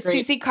 Great.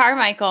 Susie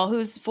Carmichael,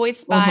 who's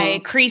voiced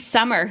by Cree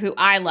Summer, who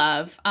I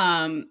love.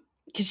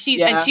 Because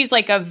she's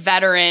like a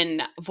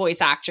veteran voice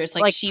actress.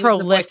 Like she's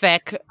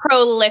prolific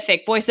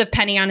voice of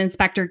Penny on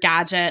Inspector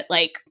Gadget.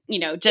 Like,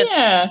 just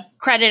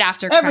credit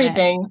after credit.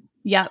 Everything.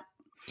 Yep.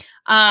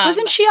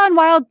 Wasn't she on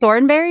Wild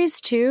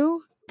Thornberrys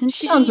too? Didn't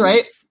she? Sounds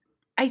right.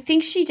 I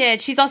think she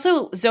did. She's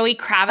also Zoe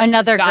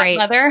Kravitz's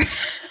godmother.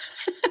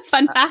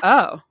 Fun fact.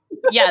 Oh.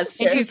 Yes.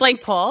 She's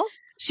like Paul.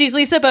 She's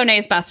Lisa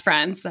Bonet's best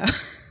friend. So.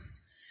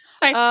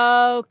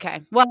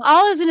 Okay. Well,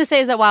 all I was going to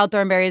say is that Wild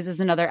Thornberrys is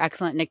another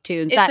excellent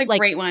Nicktoons. It's a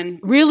great one.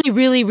 Really,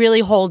 really,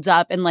 really holds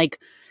up and like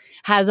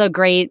has a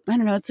great,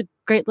 it's a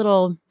great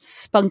little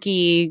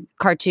spunky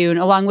cartoon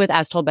along with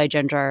As Told by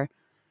Ginger.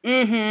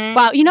 Mm-hmm.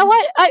 Wow. You know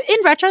what? In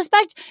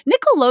retrospect,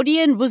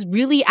 Nickelodeon was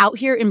really out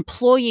here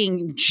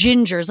employing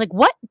gingers. Like,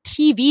 what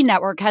TV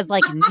network has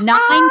like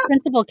 9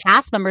 principal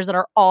cast members that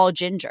are all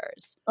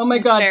gingers? Oh my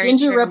God,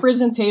 ginger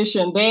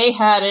representation. They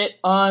had it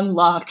on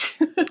lock.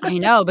 I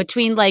know.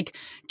 Between like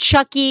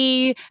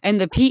Chucky and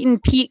the Pete and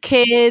Pete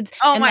kids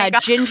and that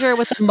God. Ginger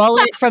with the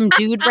mullet from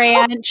Dude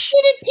Ranch.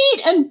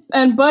 Pete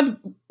and Bud,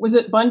 was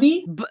it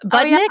Bundy?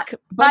 Budnick?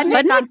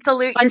 Budnick on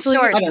Salute Your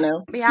Shorts. I don't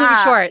know. Yeah. Salute Your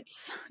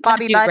Shorts.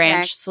 Bobby Dude Budnick.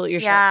 Ranch. Salute Your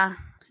Shorts.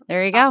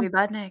 There you go. Bobby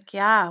Budnick.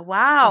 Yeah.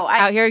 Wow. Just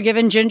out here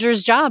giving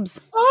gingers jobs.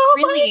 Oh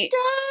really? My God.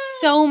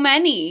 So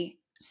many.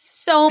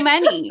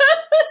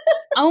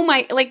 Oh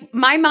my, like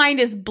my mind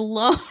is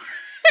blown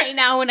right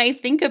now when I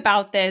think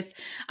about this.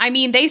 I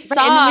mean, they saw.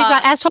 And then we've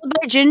got As Told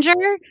by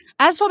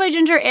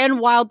Ginger and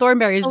Wild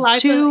Thornberries,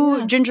 Eliza,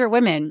 2 ginger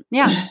women.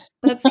 Yeah.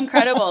 That's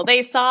incredible.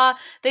 They saw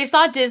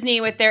Disney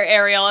with their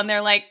Ariel and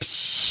they're like,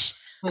 psh,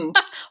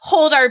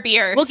 hold our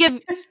beers. We'll give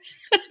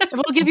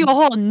you a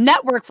whole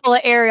network full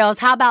of Ariels.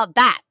 How about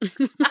that?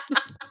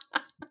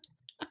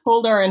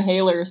 Hold our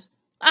inhalers.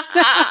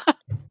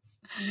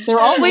 They're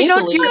all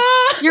nasally.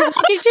 You're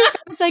walking too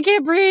fast. I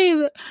can't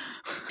breathe.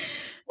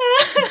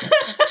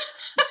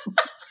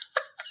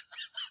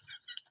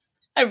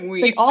 I'm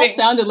wheezing. They all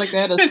sounded like they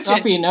had a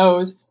stuffy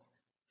nose.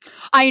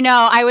 I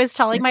know. I was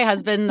telling my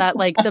husband that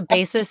like the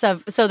basis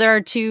of, so there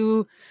are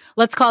 2,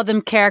 let's call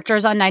them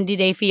characters on 90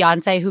 Day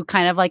Fiancé who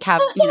kind of like have,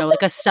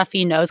 like a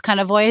stuffy nose kind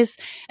of voice.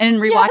 And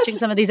in rewatching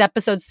some of these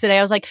episodes today,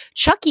 I was like,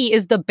 Chucky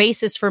is the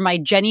basis for my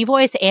Jenny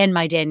voice and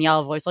my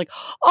Danielle voice. Like,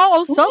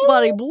 oh,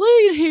 somebody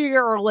bleed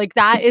here. Like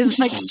that is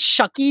like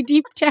Chucky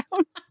deep down.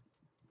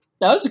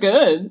 That was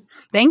good.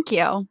 Thank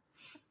you.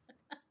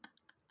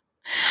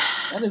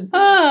 That is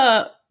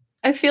good.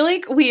 I feel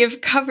like we have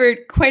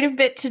covered quite a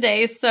bit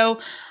today. So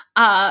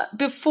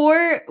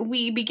before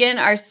we begin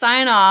our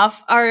sign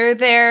off, are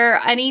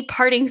there any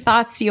parting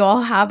thoughts you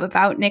all have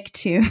about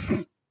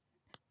Nicktoons?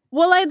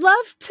 Well, I'd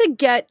love to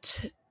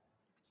get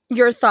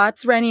your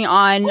thoughts, Rennie,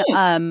 on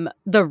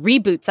the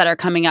reboots that are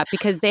coming up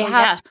because they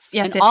have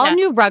all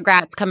new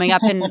Rugrats coming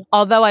up. And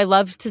although I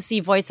love to see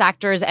voice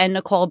actors and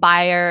Nicole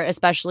Byer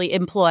especially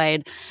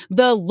employed,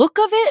 the look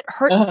of it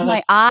hurts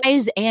my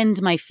eyes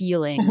and my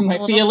feelings. My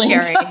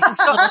feelings. Scary. It's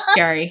a little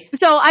scary.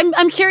 So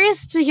I'm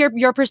curious to hear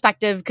your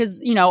perspective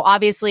because,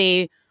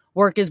 obviously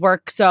work is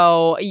work.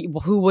 So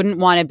who wouldn't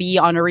want to be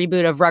on a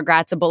reboot of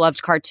Rugrats, a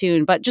beloved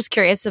cartoon? But just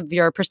curious of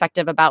your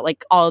perspective about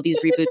like all of these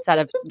reboots that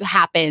have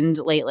happened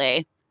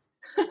lately.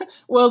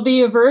 Well,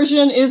 the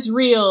aversion is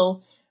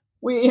real.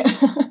 We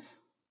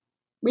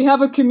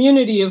have a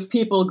community of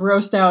people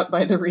grossed out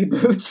by the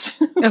reboots.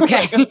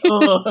 Okay. Like,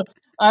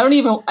 I don't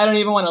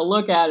even want to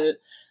look at it.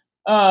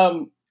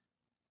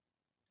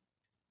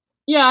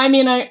 Yeah, I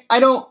mean, I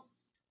don't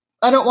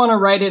want to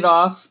write it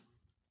off.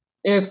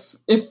 If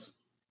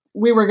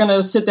we were going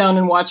to sit down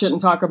and watch it and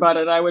talk about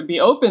it, I would be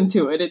open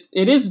to it.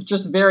 It is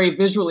just very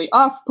visually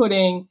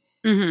off-putting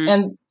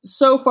and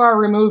so far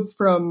removed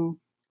from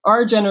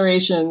our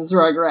generation's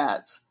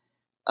Rugrats.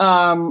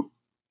 I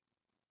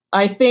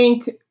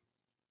think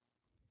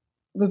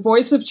the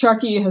voice of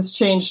Chucky has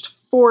changed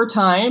 4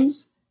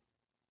 times.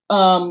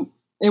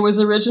 It was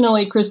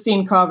originally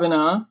Christine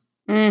Kavanagh.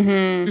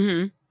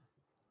 And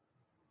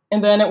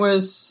then it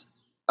was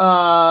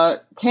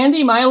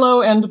Candy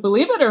Milo, and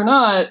believe it or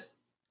not,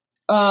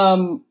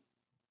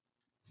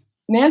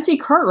 Nancy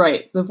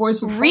Cartwright, the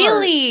voice of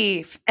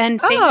Really? Bart. And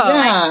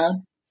yeah,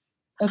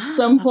 at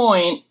some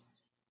point.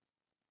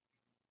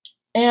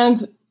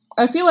 And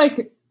I feel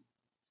like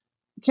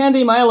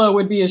Candy Milo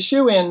would be a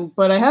shoo-in,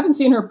 but I haven't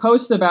seen her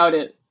post about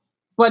it.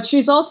 But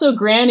she's also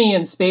Granny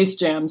in Space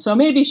Jam, so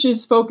maybe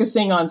she's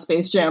focusing on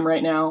Space Jam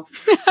right now.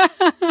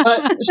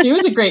 But she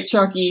was a great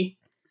Chucky.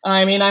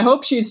 I mean, I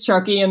hope she's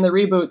Chucky in the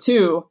reboot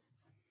too.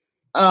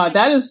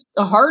 That is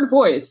a hard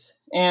voice,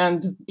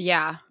 and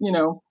they're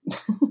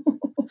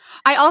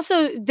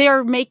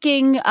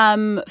making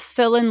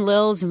Phil and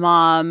Lil's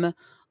mom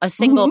a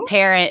single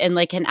parent and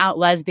like an out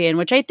lesbian,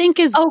 which I think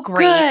is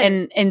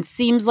great and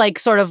seems like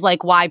sort of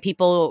like why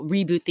people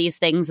reboot these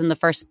things in the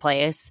first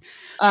place.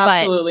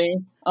 Absolutely.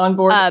 On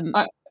board.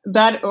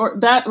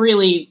 That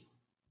really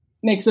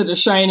makes it a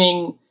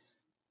shining,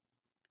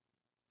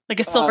 like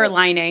a silver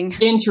lining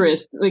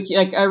interest. Like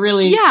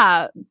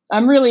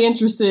I'm really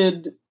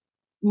interested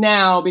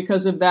now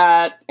because of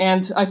that.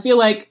 And I feel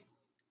like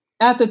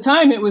at the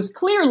time it was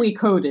clearly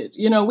coded.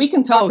 We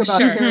can talk about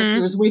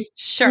characters we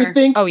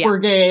think were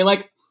gay.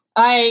 Like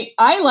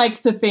I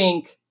like to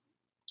think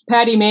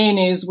Patty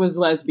Mayonnaise was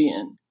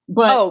lesbian,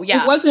 but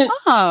it wasn't.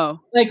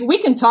 Like we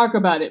can talk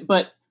about it,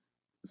 but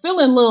Phil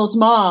and Lil's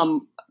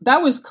mom,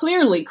 that was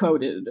clearly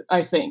coded,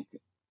 I think.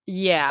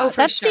 Yeah,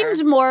 that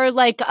seemed more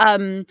like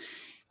a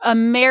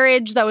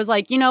marriage that was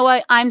like, you know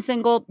what? I'm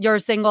single, you're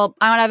single.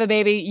 I want to have a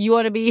baby. You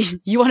want to be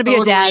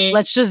a dad.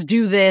 Let's just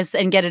do this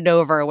and get it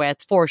over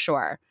with, for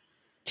sure.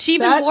 She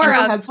even wore a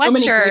had so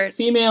many great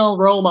female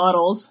role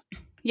models.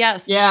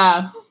 Yes.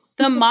 Yeah.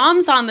 The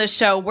moms on the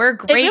show were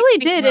great. It really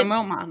did.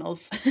 Role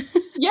models.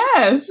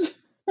 Yes.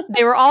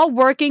 They were all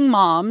working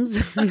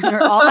moms. They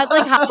were all had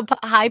like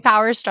high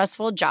power,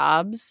 stressful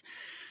jobs.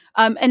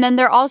 And then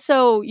they're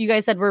also, you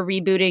guys said we're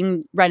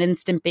rebooting Ren and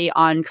Stimpy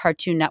on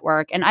Cartoon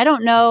Network. And I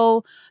don't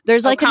know,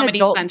 there's like an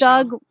adult Central.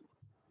 Doug.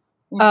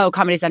 Oh,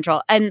 Comedy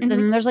Central. And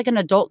then there's like an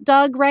adult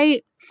Doug,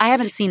 right? I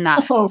haven't seen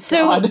that. Oh,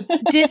 so God.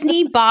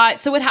 Disney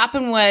bought, so what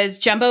happened was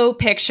Jumbo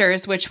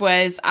Pictures, which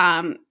was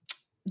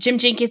Jim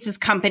Jenkins'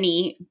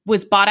 company,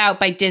 was bought out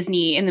by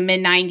Disney in the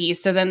mid-90s.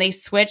 So then they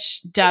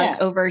switched Doug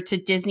over to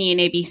Disney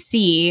and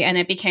ABC, and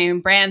it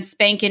became brand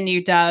spanking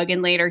new Doug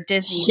and later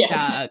Disney's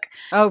Doug.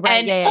 Oh,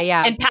 right. And,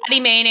 yeah. And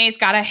Patty Mayonnaise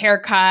got a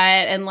haircut,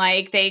 and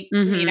like they,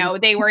 you know,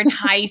 they were in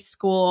high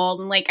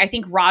school. And like I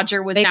think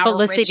Roger was now a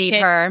rich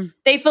kid. her.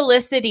 They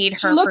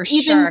felicitated her for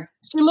sure.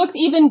 She looked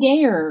even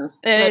gayer.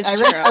 It is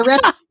true.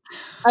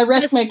 I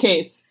rest my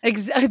case.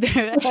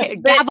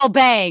 Gavel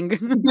bang.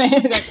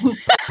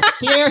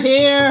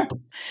 Here.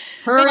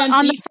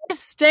 On the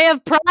first day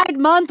of Pride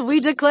Month,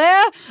 we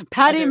declare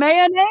Patty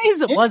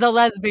Mayonnaise was a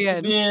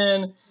lesbian.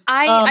 And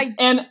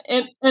an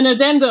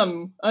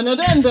addendum. Her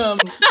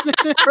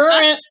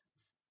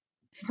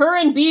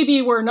and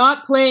BB were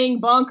not playing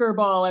bonker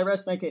ball. I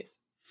rest my case.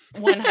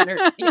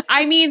 100.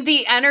 I mean,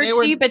 the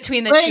energy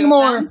between the two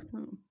of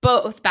them,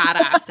 both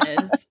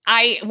badasses.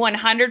 I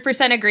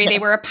 100% agree. Yes. They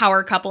were a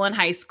power couple in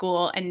high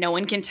school, and no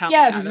one can tell me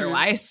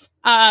otherwise.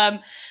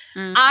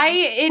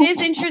 It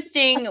is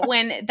interesting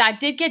when that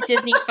did get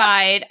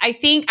Disney-fied.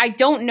 I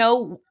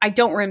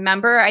don't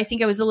remember. I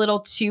think I was a little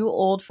too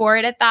old for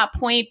it at that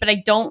point, but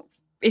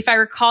if I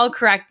recall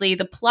correctly,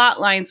 the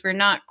plot lines were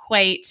not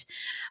quite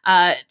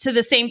to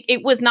the same.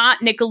 It was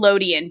not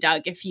Nickelodeon,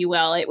 Doug, if you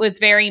will. It was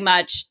very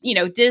much,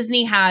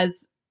 Disney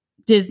has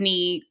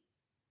Disney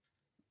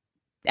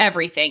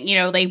everything.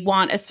 They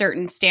want a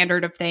certain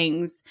standard of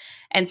things.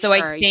 And so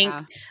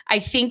I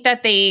think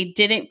that they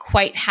didn't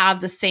quite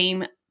have the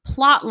same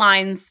plot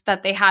lines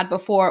that they had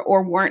before,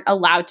 or weren't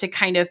allowed to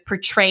kind of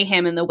portray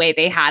him in the way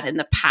they had in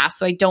the past.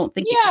 So I don't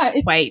think it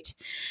was quite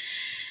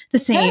the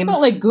same. Kind of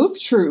felt like Goof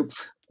Troop.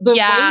 The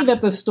way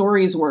that the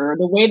stories were,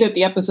 the way that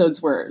the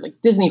episodes were,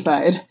 like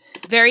Disney-fied.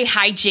 Very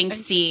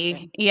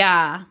hijinksy.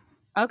 Yeah.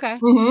 Okay.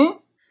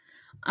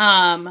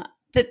 Mm-hmm.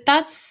 But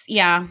that's,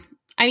 I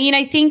mean,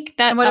 I think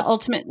that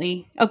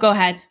ultimately... Oh, go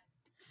ahead.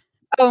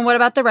 Oh, and what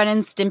about the Ren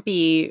and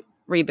Stimpy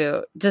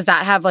reboot? Does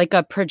that have like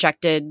a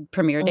projected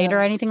premiere date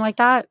or anything like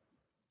that?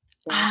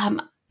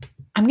 I'm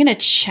going to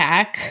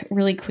check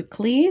really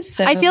quickly.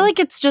 So I feel like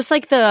it's just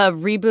like the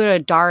reboot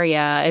of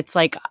Daria. It's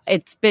like,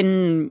 it's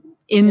been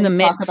in the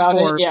mix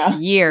for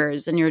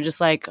years, and you're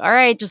just like, all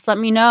right, just let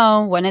me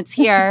know when it's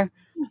here.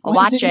 I'll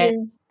watch it.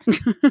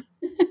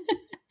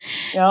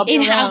 I'll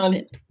be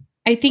around.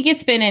 I think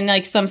it's been in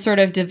like some sort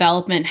of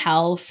development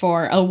hell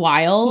for a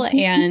while,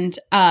 and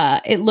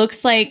it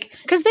looks like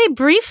because they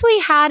briefly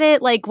had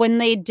it like when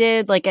they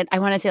did like I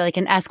want to say like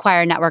an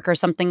Esquire network or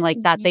something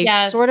like that. They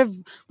sort of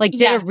like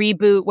did a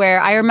reboot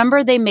where I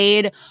remember they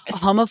made a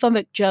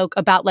homophobic joke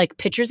about like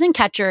pitchers and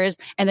catchers,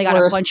 and they got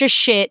a bunch of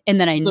shit, and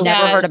then I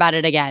never heard about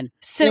it again.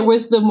 So it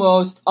was the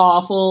most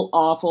awful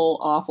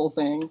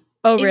thing.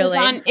 Oh,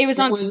 really? It was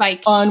on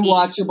Spike.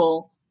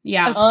 Unwatchable.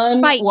 Yeah,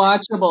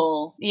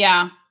 unwatchable.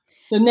 Yeah.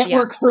 The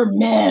network for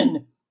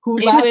men who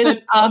laugh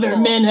at other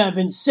men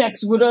having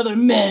sex with other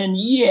men.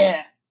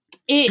 Yeah.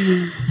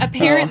 It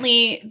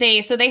apparently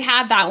they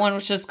had that one,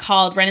 which was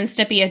called Ren and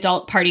Stimpy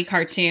Adult Party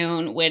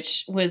Cartoon,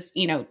 which was,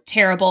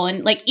 terrible.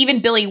 And like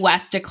even Billy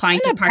West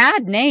declined to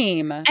bad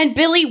name. And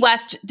Billy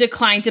West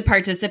declined to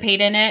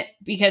participate in it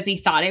because he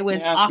thought it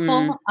was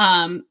awful.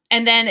 And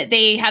then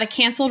they had a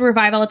canceled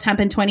revival attempt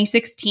in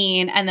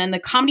 2016. And then the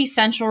Comedy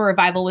Central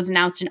revival was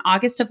announced in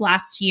August of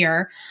last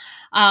year.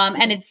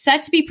 And it's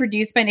set to be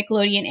produced by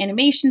Nickelodeon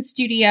Animation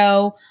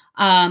Studio.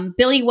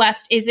 Billy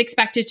West is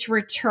expected to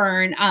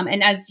return.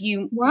 And as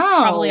you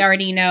probably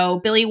already know,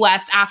 Billy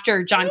West,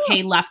 after John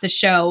Kay left the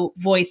show,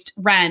 voiced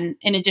Ren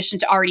in addition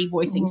to already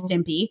voicing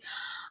Stimpy.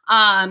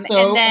 And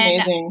then,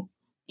 amazing.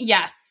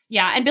 Yes.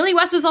 Yeah. And Billy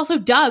West was also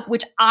Doug,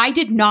 which I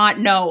did not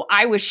know.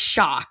 I was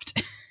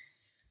shocked.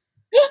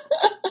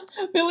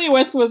 Billy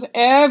West was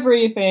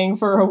everything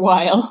for a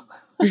while.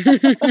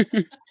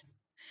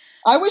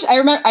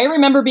 I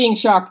remember being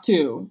shocked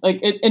too. Like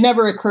it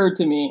never occurred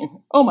to me.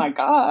 Oh my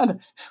God.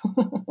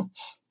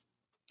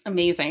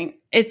 Amazing.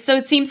 It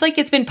seems like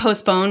it's been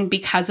postponed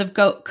because of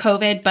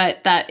COVID,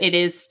 but that it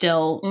is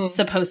still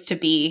supposed to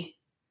be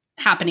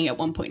happening at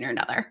one point or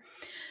another.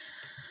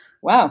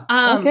 Wow.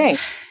 Okay.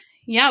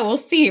 Yeah, we'll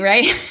see,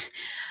 right?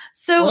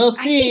 So we'll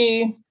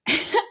see.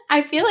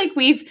 I feel like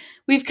we've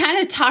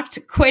kind of talked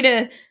quite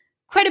a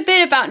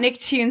bit about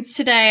Nicktoons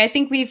today. I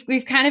think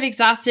we've kind of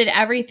exhausted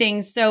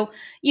everything. So,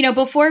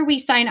 before we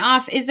sign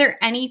off, is there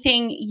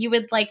anything you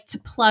would like to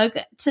plug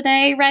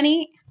today,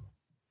 Rennie?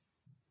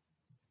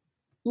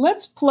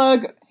 Let's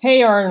plug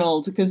Hey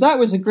Arnold, because that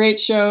was a great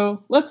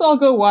show. Let's all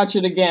go watch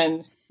it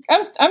again.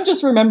 I'm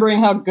just remembering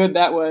how good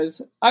that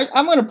was.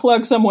 I'm going to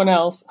plug someone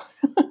else.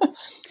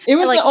 It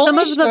was like the only some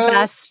of show. The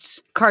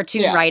best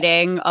cartoon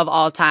writing of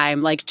all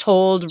time, like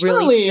told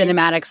really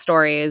cinematic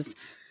stories.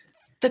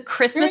 The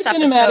Christmas very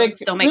cinematic, episode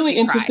still makes really me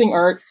interesting cry.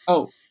 art.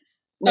 Oh.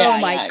 Yeah, oh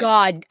my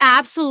God.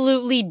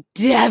 Absolutely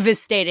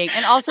devastating.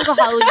 And also the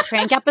Halloween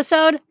prank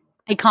episode,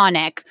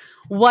 iconic.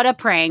 What a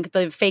prank.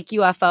 The fake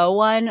UFO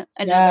one,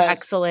 another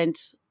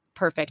excellent,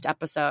 perfect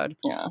episode.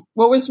 Yeah.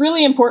 What was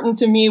really important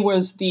to me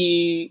was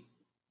the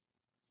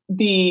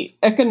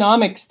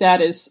economic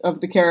status of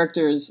the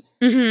characters.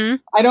 Mm-hmm.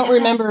 I don't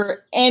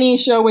remember any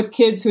show with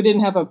kids who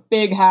didn't have a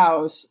big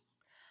house.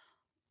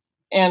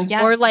 And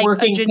or like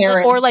working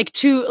parents. Or like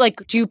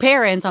two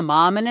parents, a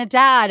mom and a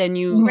dad, and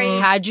you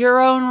had your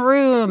own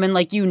room, and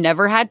like you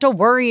never had to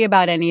worry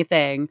about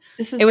anything.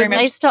 It was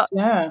nice to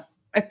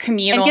a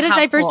communal and get a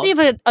household.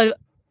 diversity of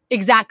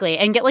exactly,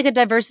 and get like a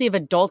diversity of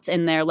adults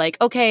in there. Like,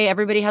 okay,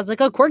 everybody has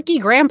like a quirky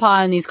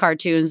grandpa in these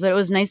cartoons, but it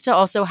was nice to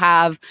also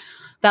have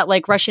that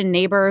like Russian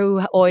neighbor who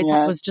always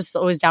was just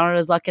always down on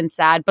his luck and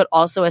sad, but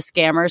also a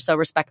scammer. So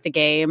respect the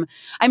game.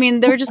 I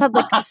mean, there just had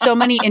like so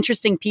many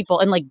interesting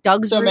people, and like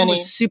Doug's room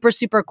was super,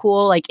 super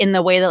cool. Like in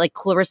the way that like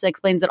Clarissa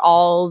explains that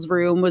All's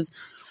room was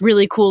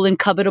really cool and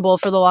covetable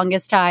for the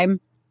longest time.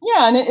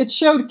 Yeah, and it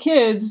showed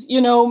kids, you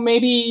know,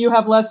 maybe you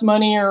have less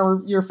money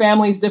or your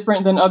family's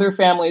different than other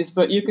families,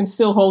 but you can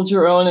still hold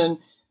your own and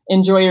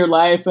enjoy your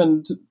life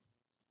and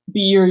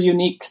be your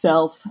unique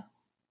self.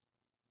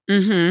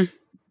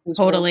 Mm-hmm.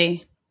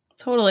 Totally.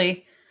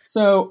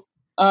 So,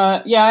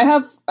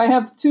 I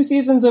have 2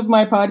 seasons of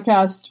my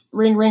podcast,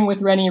 Ring Ring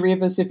with Rennie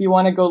Rivas, if you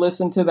want to go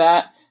listen to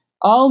that.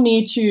 I'll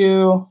meet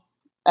you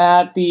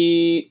at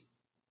the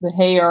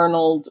Hey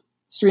Arnold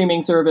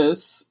streaming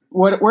service,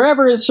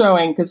 wherever it's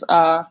showing, because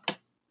I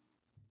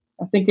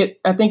think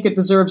it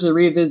deserves a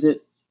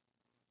revisit.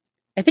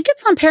 I think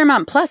it's on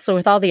Paramount Plus, so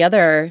with all the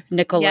other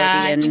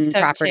Nickelodeon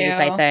properties,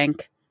 too. I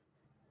think.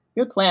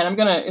 Good plan.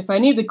 If I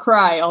need to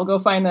cry, I'll go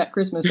find that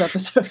Christmas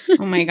episode.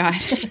 Oh my God.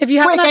 If you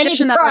have an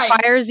audition that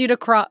requires you to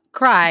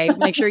cry,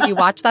 make sure you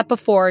watch that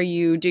before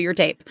you do your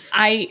tape.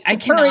 I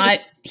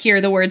cannot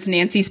hear the words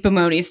Nancy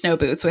Spumoni Snow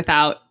Boots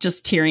without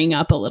just tearing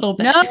up a little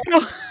bit.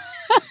 No.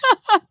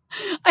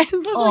 I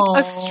have like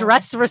a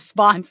stress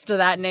response to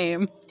that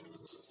name.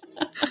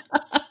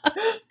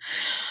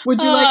 Would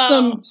you like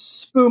some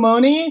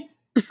Spumoni?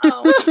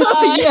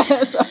 Oh,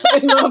 yes, I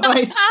love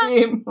ice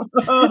cream.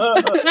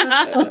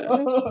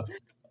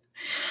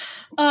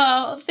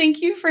 Oh,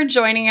 thank you for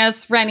joining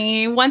us,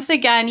 Rennie. Once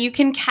again, you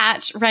can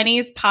catch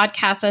Rennie's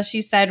podcast, as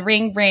she said,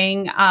 Ring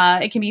Ring.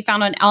 It can be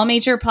found on all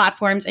major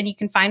platforms, and you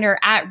can find her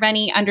at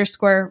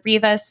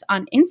Rennie_Rivas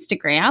on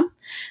Instagram.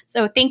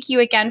 So thank you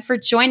again for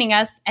joining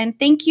us, and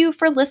thank you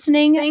for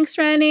listening. Thanks,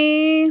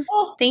 Rennie.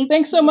 Oh,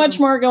 thanks so much,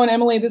 Margot and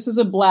Emily. This was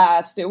a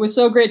blast. It was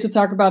so great to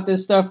talk about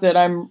this stuff that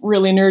I'm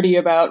really nerdy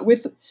about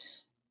with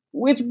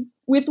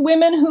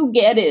women who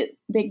get it.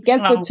 They get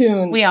the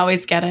tune. We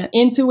always get it.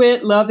 Into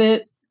it, love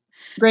it.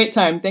 Great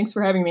time. Thanks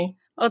for having me.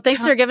 Well,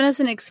 thanks for giving us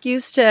an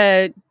excuse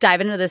to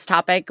dive into this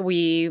topic.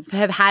 We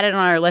have had it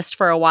on our list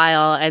for a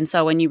while. And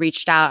so when you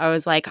reached out, I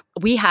was like,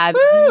 we have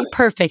the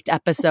perfect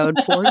episode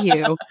for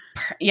you.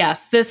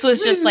 Yes, this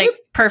was just like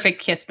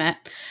perfect kismet.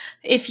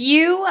 If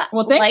you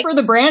thanks for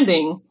the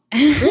branding.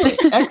 Really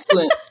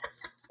excellent.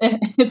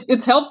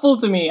 It's helpful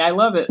to me. I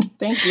love it.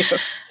 Thank you.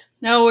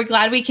 No, we're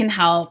glad we can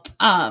help.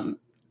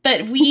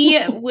 But we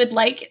would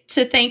like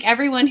to thank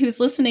everyone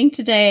who's listening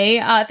today.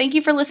 Thank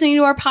you for listening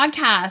to our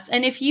podcast.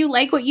 And if you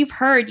like what you've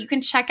heard, you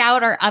can check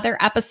out our other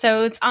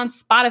episodes on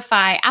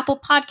Spotify, Apple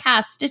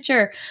Podcasts,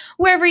 Stitcher,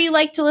 wherever you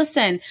like to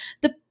listen.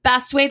 The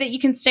best way that you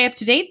can stay up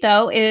to date,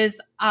 though, is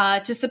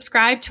to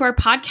subscribe to our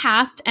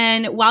podcast.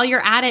 And while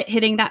you're at it,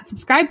 hitting that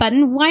subscribe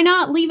button, why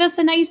not leave us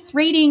a nice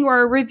rating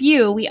or a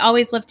review? We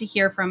always love to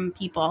hear from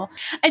people.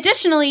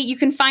 Additionally, you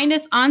can find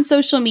us on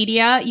social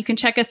media. You can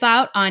check us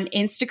out on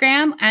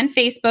Instagram and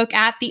Facebook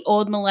at The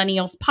Old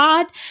Millennials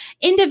Pod.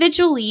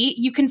 Individually,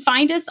 you can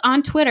find us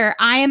on Twitter.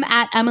 I am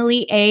at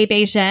Emily A.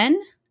 Beijing.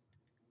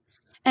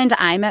 And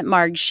I'm at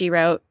Marg She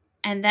Wrote.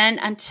 And then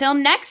until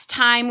next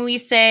time, we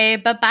say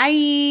bye-bye.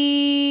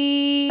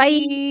 Bye.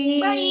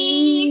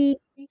 Bye.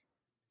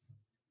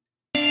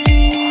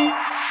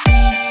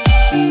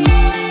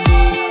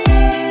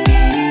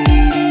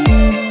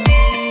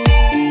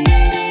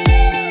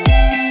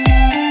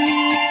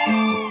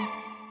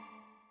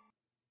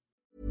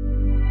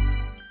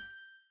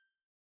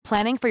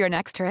 Planning for your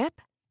next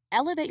trip?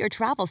 Elevate your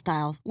travel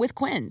style with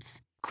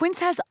Quince. Quince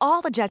has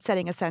all the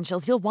jet-setting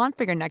essentials you'll want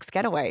for your next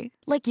getaway,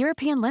 like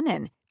European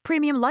linen,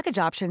 premium luggage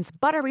options,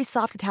 buttery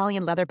soft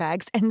Italian leather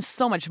bags, and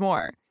so much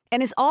more.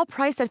 And is all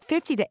priced at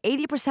 50 to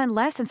 80%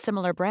 less than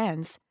similar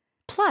brands.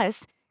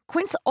 Plus,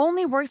 Quince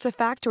only works with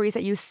factories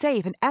that use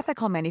safe and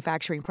ethical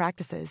manufacturing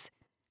practices.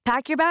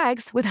 Pack your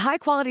bags with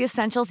high-quality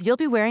essentials you'll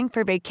be wearing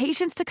for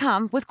vacations to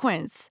come with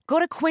Quince. Go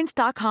to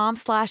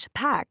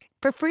quince.com/pack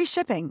for free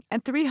shipping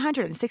and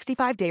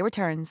 365-day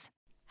returns.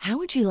 How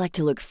would you like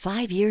to look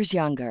 5 years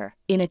younger?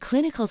 In a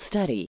clinical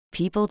study,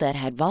 people that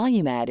had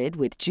volume added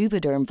with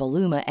Juvederm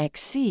Voluma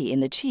XC in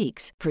the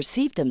cheeks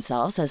perceived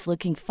themselves as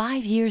looking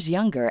 5 years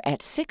younger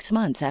at 6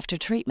 months after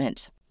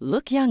treatment.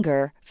 Look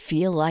younger,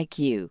 feel like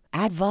you.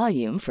 Add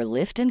volume for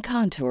lift and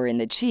contour in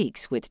the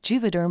cheeks with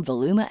Juvederm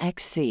Voluma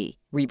XC.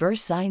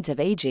 Reverse signs of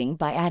aging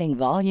by adding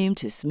volume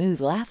to smooth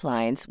laugh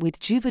lines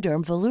with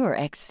Juvederm Volure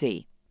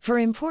XC. For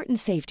important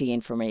safety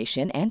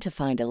information and to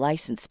find a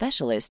licensed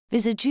specialist,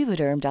 visit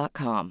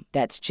Juvederm.com.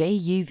 That's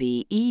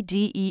JUVEDERM.com.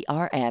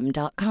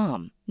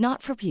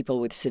 Not for people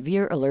with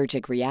severe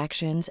allergic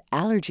reactions,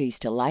 allergies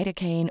to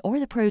lidocaine, or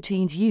the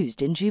proteins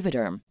used in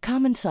Juvederm.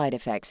 Common side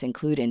effects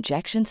include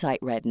injection site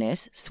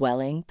redness,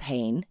 swelling,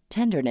 pain,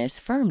 tenderness,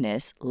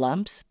 firmness,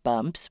 lumps,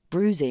 bumps,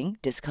 bruising,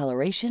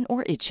 discoloration,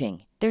 or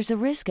itching. There's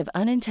a risk of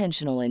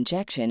unintentional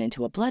injection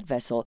into a blood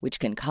vessel, which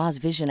can cause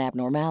vision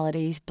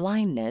abnormalities,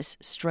 blindness,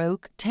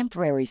 stroke,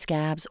 temporary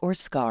scabs, or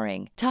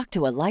scarring. Talk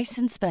to a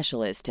licensed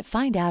specialist to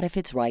find out if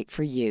it's right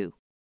for you.